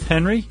Elizabeth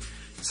Henry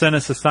sent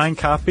us a signed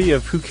copy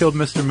of Who Killed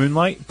Mr.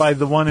 Moonlight by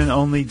the one and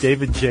only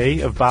David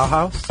J. of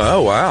Bauhaus.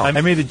 Oh, wow.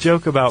 I made a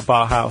joke about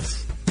Bauhaus.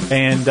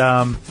 And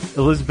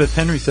Elizabeth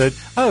Henry said,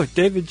 "Oh,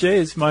 David J.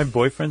 is my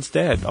boyfriend's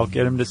dad. I'll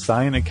get him to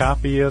sign a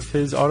copy of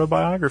his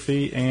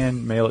autobiography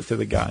and mail it to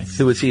the guys."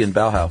 Who was he in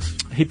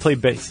Bauhaus? He played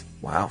bass.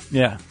 Wow.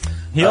 Yeah.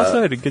 He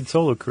also had a good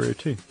solo career,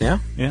 too. Yeah?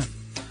 Yeah.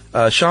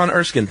 Sean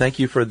Erskine, thank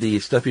you for the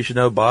Stuff You Should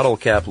Know bottle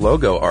cap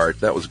logo art.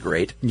 That was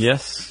great.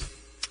 Yes.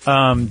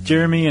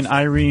 Jeremy and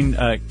Irene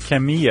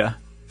Kamiya,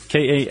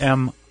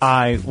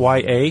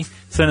 Kamiya,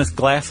 sent us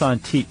Glass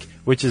Antique,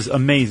 which is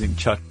amazing,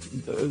 Chuck.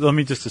 Let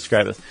me just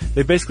describe this.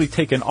 They basically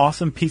take an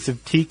awesome piece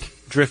of teak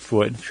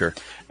driftwood. Sure.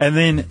 And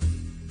then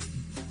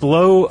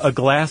blow a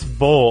glass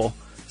bowl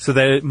so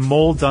that it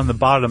molds on the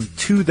bottom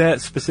to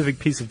that specific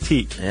piece of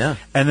teak. Yeah.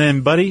 And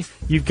then, buddy,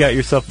 you've got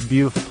yourself a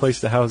beautiful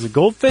place to house a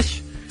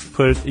goldfish.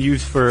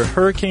 Use for a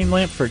hurricane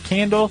lamp for a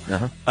candle.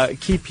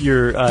 Keep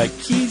your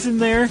keys in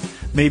there.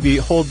 Maybe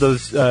hold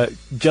those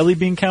jelly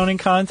bean counting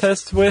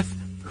contests with.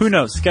 Who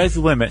knows? Sky's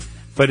the limit.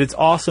 But it's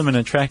awesome and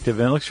attractive,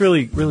 and it looks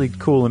really, really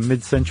cool and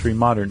mid-century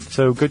modern.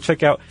 So go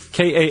check out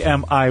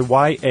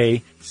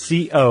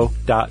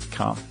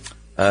KAMIYACO.com.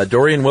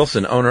 Dorian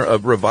Wilson, owner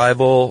of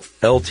Revival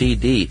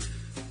LTD.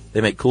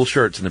 They make cool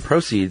shirts, and the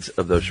proceeds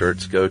of those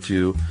shirts go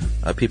to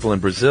people in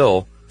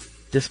Brazil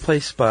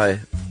displaced by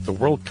the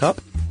World Cup.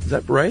 Is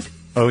that right?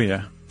 Oh,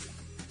 yeah.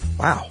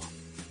 Wow.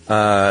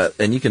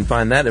 And you can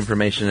find that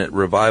information at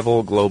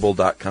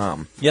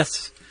revivalglobal.com.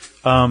 Yes.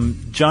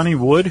 Johnny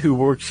Wood, who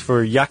works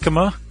for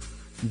Yakima,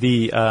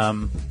 the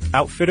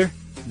outfitter,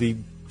 the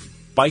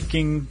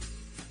biking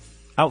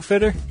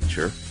outfitter.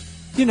 Sure.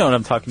 You know what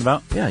I'm talking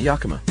about. Yeah,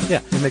 Yakima.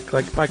 Yeah. They make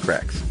like bike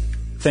racks.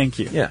 Thank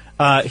you.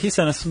 Yeah. He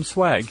sent us some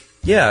swag.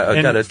 Yeah,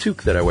 I got a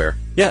toque that I wear.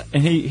 Yeah,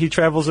 and he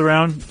travels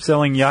around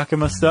selling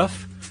Yakima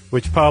stuff,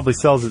 which probably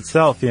sells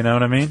itself, you know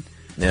what I mean?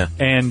 Yeah.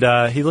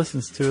 And he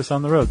listens to us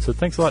on the road. So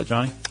thanks a lot,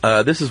 Johnny.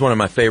 This is one of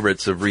my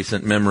favorites of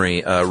recent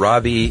memory.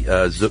 Ravi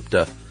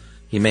Zupta.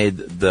 He made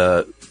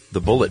the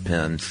bullet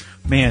pins.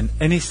 Man,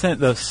 and he sent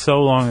those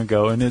so long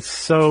ago, and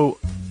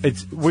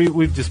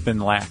we've just been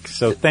lax.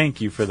 So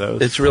thank you for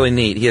those. It's really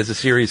neat. He has a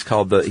series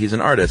he's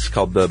an artist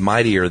called the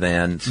Mightier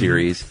Than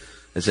series,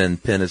 as in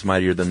pen is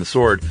mightier than the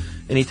sword.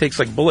 And he takes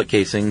like bullet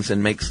casings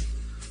and makes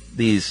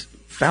these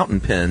fountain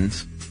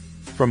pens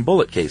from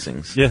bullet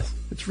casings. Yes.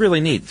 It's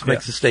really neat. It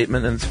makes a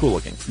statement and it's cool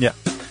looking. Yeah.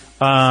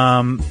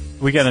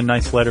 We got a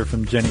nice letter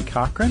from Jenny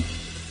Cochran,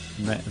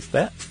 and that is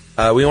that.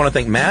 We want to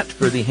thank Matt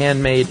for the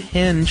handmade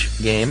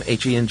Henge game,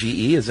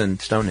 Henge as in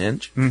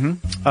Stonehenge.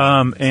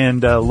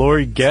 And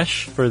Lori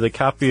Gesh for the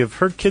copy of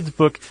her kid's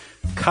book,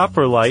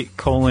 Copperlight,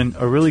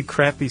 a really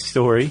crappy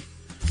story.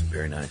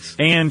 Very nice.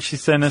 And she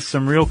sent us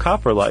some real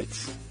copper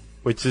lights,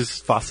 which is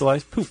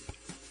fossilized poop.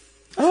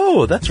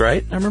 Oh, that's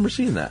right. I remember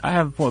seeing that. I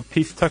have a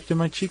piece tucked in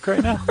my cheek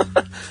right now.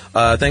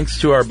 Thanks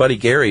to our buddy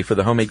Gary for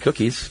the homemade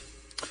cookies.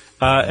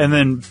 And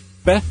then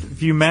Beth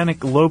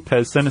Vumanic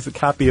Lopez sent us a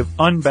copy of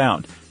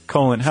Unbound,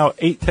 How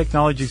 8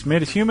 Technologies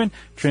Made Us Human,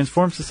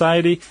 Transformed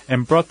Society,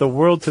 and Brought the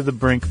World to the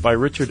Brink by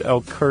Richard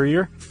L.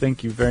 Currier.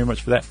 Thank you very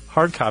much for that.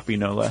 Hard copy,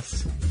 no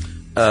less.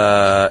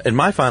 And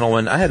my final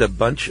one, I had a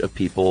bunch of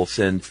people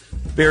send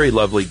very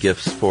lovely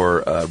gifts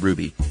for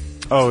Ruby.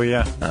 Oh,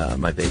 yeah.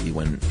 My baby,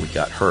 when we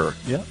got her.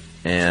 Yeah.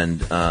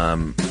 And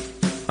I'm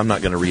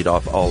not going to read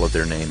off all of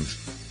their names,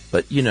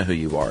 but you know who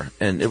you are.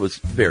 And it was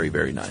very,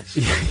 very nice.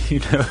 You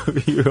know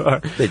who you are.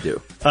 They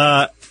do.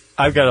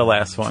 I've got a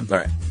last one. All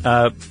right.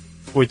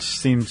 Which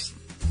seems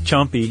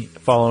chumpy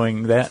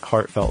following that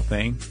heartfelt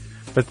thing.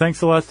 But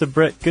thanks a lot to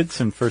Brett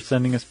Goodson for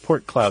sending us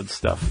Pork Cloud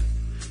stuff.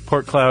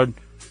 Pork Cloud,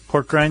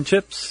 pork rind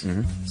chips,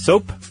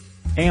 soap,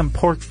 and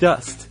pork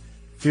dust.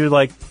 If you're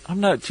like,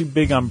 I'm not too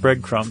big on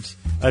breadcrumbs,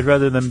 I'd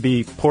rather them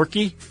be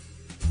porky,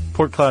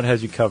 Pork Cloud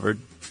has you covered.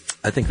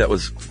 I think that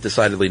was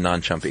decidedly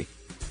non-chumpy.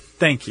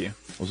 Thank you.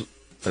 It was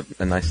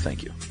a nice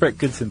thank you. Brett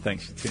Goodson,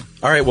 thanks you too.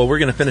 All right, well, we're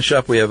going to finish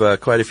up. We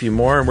have quite a few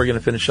more, and we're going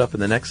to finish up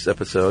in the next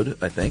episode,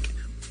 I think.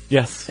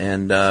 Yes.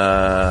 And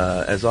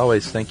as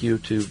always, thank you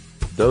to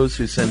those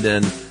who send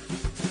in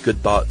good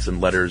thoughts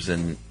and letters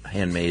and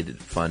handmade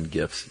fun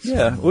gifts. It's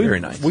very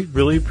nice. We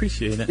really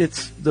appreciate it.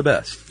 It's the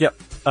best. Yep.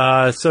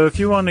 So if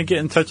you want to get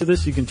in touch with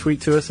us, you can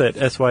tweet to us at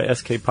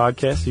SYSK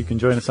Podcast. You can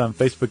join us on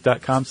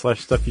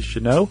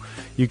Facebook.com/StuffYouShouldKnow.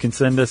 You can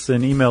send us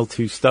an email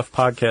to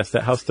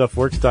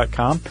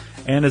StuffPodcast@HowStuffWorks.com.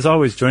 And as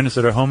always, join us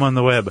at our home on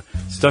the web,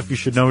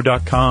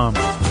 StuffYouShouldKnow.com.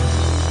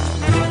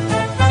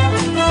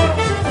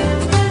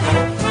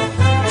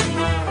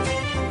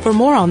 For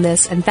more on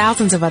this and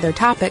thousands of other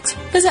topics,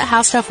 visit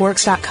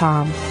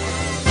HowStuffWorks.com.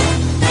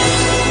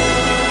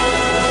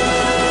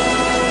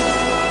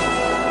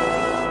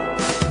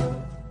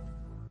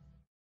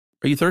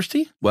 Are you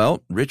thirsty?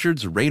 Well,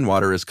 Richard's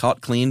Rainwater is caught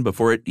clean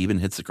before it even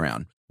hits the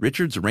ground.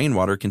 Richard's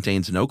Rainwater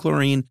contains no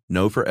chlorine,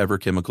 no forever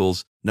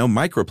chemicals, no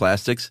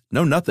microplastics,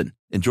 no nothing.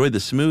 Enjoy the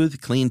smooth,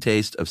 clean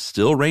taste of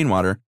still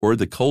rainwater or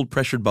the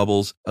cold-pressured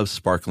bubbles of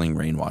sparkling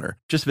rainwater.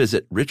 Just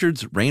visit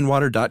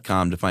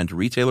richardsrainwater.com to find a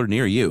retailer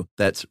near you.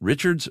 That's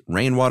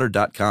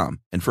richardsrainwater.com.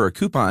 And for a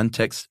coupon,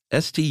 text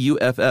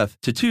STUFF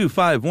to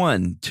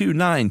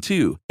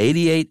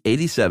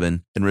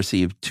 251-292-8887 and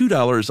receive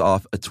 $2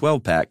 off a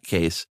 12-pack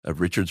case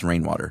of Richard's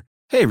Rainwater.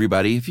 Hey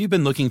everybody, if you've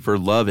been looking for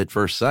love at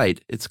first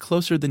sight, it's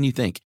closer than you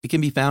think. It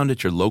can be found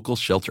at your local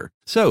shelter.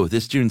 So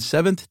this June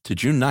 7th to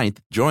June 9th,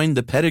 join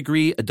the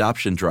Pedigree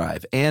Adoption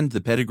Drive, and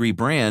the Pedigree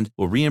brand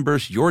will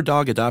reimburse your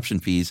dog adoption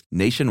fees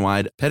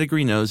nationwide.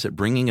 Pedigree knows that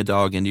bringing a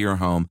dog into your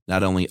home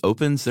not only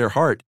opens their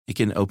heart, it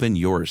can open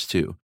yours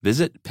too.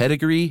 Visit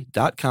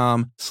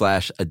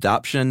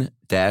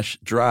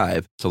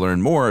pedigree.com/adoption-drive to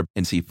learn more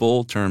and see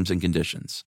full terms and conditions.